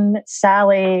recommend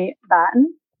Sally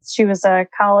Batten. She was a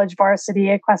college varsity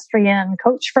equestrian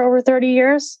coach for over 30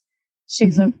 years.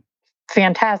 She's a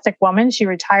fantastic woman. She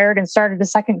retired and started a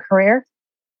second career.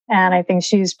 And I think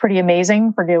she's pretty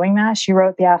amazing for doing that. She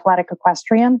wrote The Athletic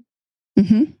Equestrian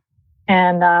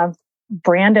and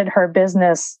branded her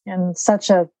business in such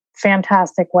a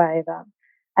fantastic way that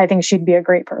I think she'd be a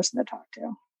great person to talk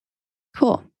to.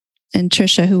 Cool. And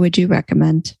Trisha, who would you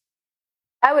recommend?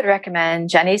 I would recommend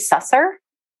Jenny Susser.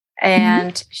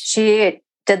 And she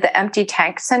did the Empty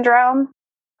Tank Syndrome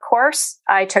course.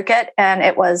 I took it and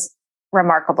it was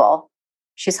remarkable.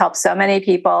 She's helped so many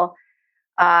people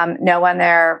know when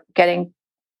they're getting,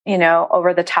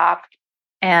 over the top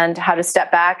and how to step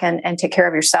back and take care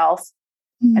of yourself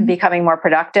and becoming more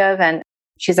productive. And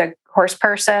she's a horse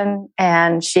person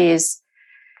and she's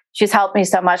helped me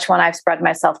so much when I've spread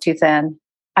myself too thin.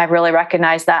 I really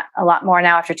recognize that a lot more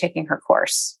now after taking her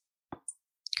course.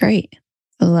 Great.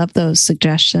 I love those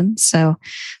suggestions. So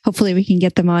hopefully we can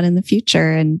get them on in the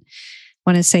future. And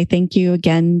want to say thank you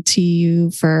again to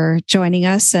you for joining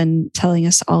us and telling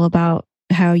us all about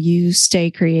how you stay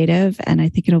creative. And I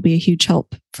think it'll be a huge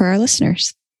help for our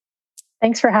listeners.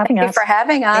 Thanks for having us. Thank you for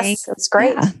having us. Thanks. It's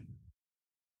great. Yeah.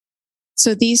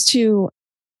 So these two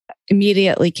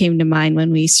immediately came to mind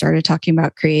when we started talking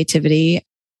about creativity.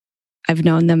 I've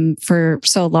known them for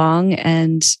so long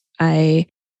and I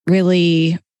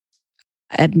really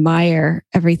admire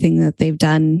everything that they've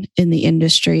done in the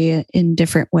industry in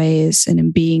different ways and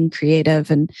in being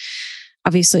creative. And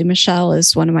obviously Michelle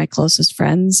is one of my closest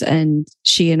friends and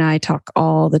she and I talk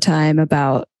all the time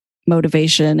about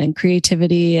motivation and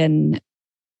creativity and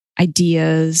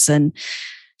ideas. And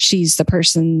she's the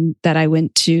person that I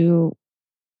went to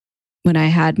when I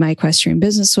had my Equestrian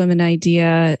Businesswomen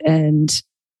idea and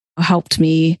helped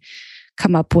me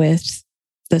come up with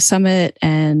the summit,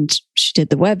 and she did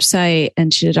the website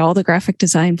and she did all the graphic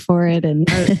design for it. And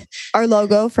our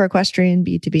logo for Equestrian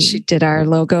B2B. She did our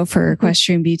logo for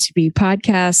Equestrian B2B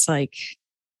podcast. Like,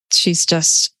 she's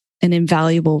just an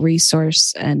invaluable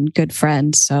resource and good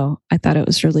friend. So I thought it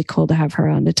was really cool to have her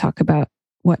on to talk about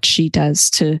what she does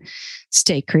to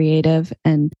stay creative.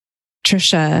 And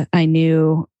Trisha, I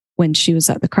knew when she was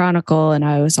at the Chronicle, and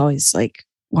I was always like,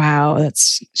 wow,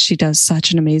 she does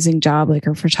such an amazing job. Like,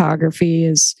 her photography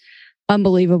is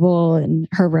unbelievable and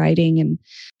her writing, and,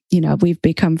 we've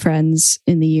become friends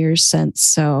in the years since.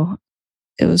 So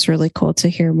it was really cool to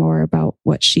hear more about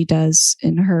what she does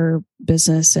in her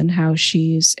business and how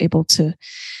she's able to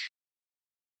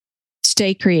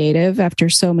stay creative after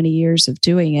so many years of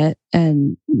doing it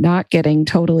and not getting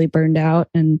totally burned out.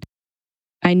 And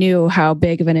I knew how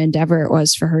big of an endeavor it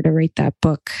was for her to write that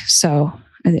book. So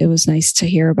it was nice to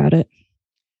hear about it.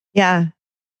 Yeah.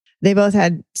 They both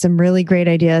had some really great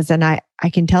ideas. And I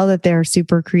can tell that they're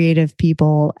super creative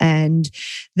people. And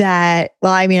that,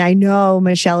 I know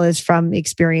Michelle is from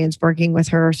experience working with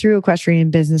her through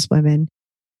Equestrian Businesswomen.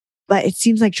 But it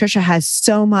seems like Trisha has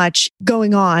so much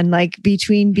going on, like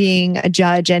between being a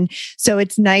judge. And so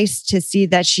it's nice to see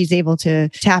that she's able to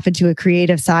tap into a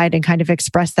creative side and kind of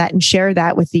express that and share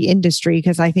that with the industry.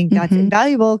 Because I think that's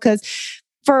invaluable, because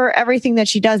for everything that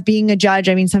she does, being a judge,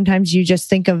 sometimes you just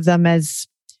think of them as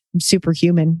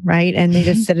superhuman, right? And they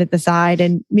just sit at the side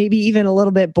and maybe even a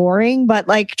little bit boring, but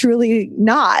like truly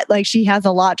not. Like, she has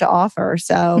a lot to offer.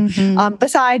 So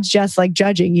besides just like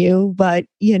judging you, but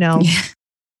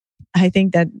I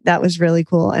think that was really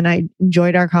cool. And I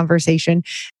enjoyed our conversation.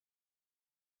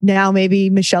 Now, maybe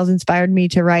Michelle's inspired me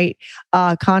to write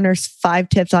Connor's 5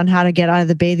 tips on how to get out of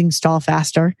the bathing stall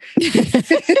faster.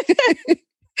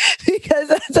 Because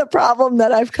that's a problem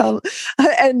that I've come.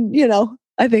 And,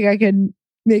 I think I can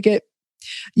make it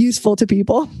useful to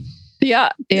people. Yeah.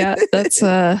 That's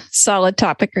a solid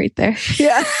topic right there.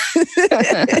 Yeah.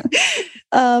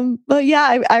 But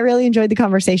yeah, I really enjoyed the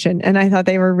conversation and I thought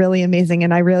they were really amazing.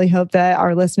 And I really hope that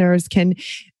our listeners can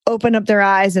open up their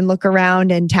eyes and look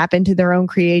around and tap into their own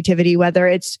creativity, whether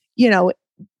it's,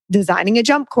 designing a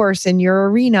jump course in your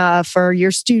arena for your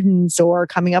students or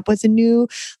coming up with a new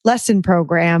lesson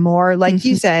program, or like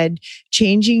you said,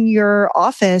 changing your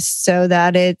office so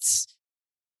that it's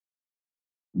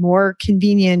more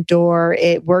convenient or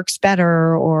it works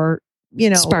better or,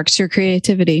 sparks your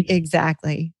creativity.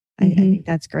 Exactly. I think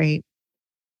that's great.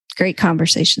 Great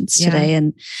conversations today.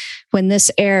 And when this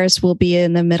airs, we'll be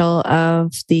in the middle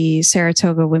of the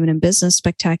Saratoga Women in Business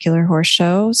Spectacular Horse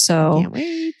Show. So Can't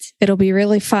wait. It'll be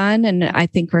really fun. And I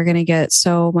think we're going to get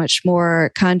so much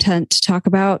more content to talk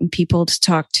about and people to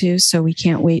talk to. So we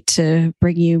can't wait to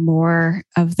bring you more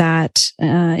of that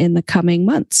in the coming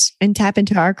months. And tap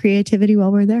into our creativity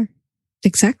while we're there.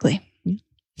 Exactly.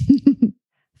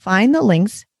 Find the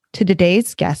links to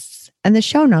today's guests and the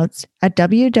show notes at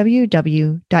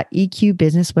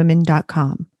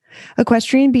www.eqbusinesswomen.com.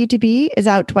 Equestrian B2B is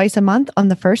out twice a month on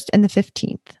the 1st and the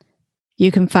 15th.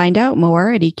 You can find out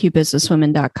more at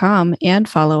eqbusinesswomen.com and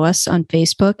follow us on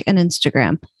Facebook and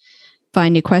Instagram.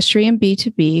 Find Equestrian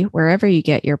B2B wherever you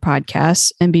get your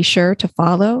podcasts and be sure to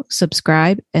follow,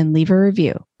 subscribe, and leave a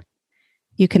review.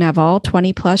 You can have all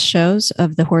 20 plus shows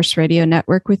of the Horse Radio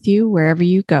Network with you wherever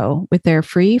you go with their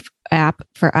free app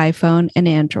for iPhone and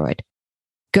Android.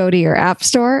 Go to your app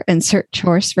store and search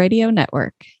Horse Radio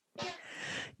Network.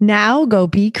 Now go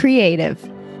be creative.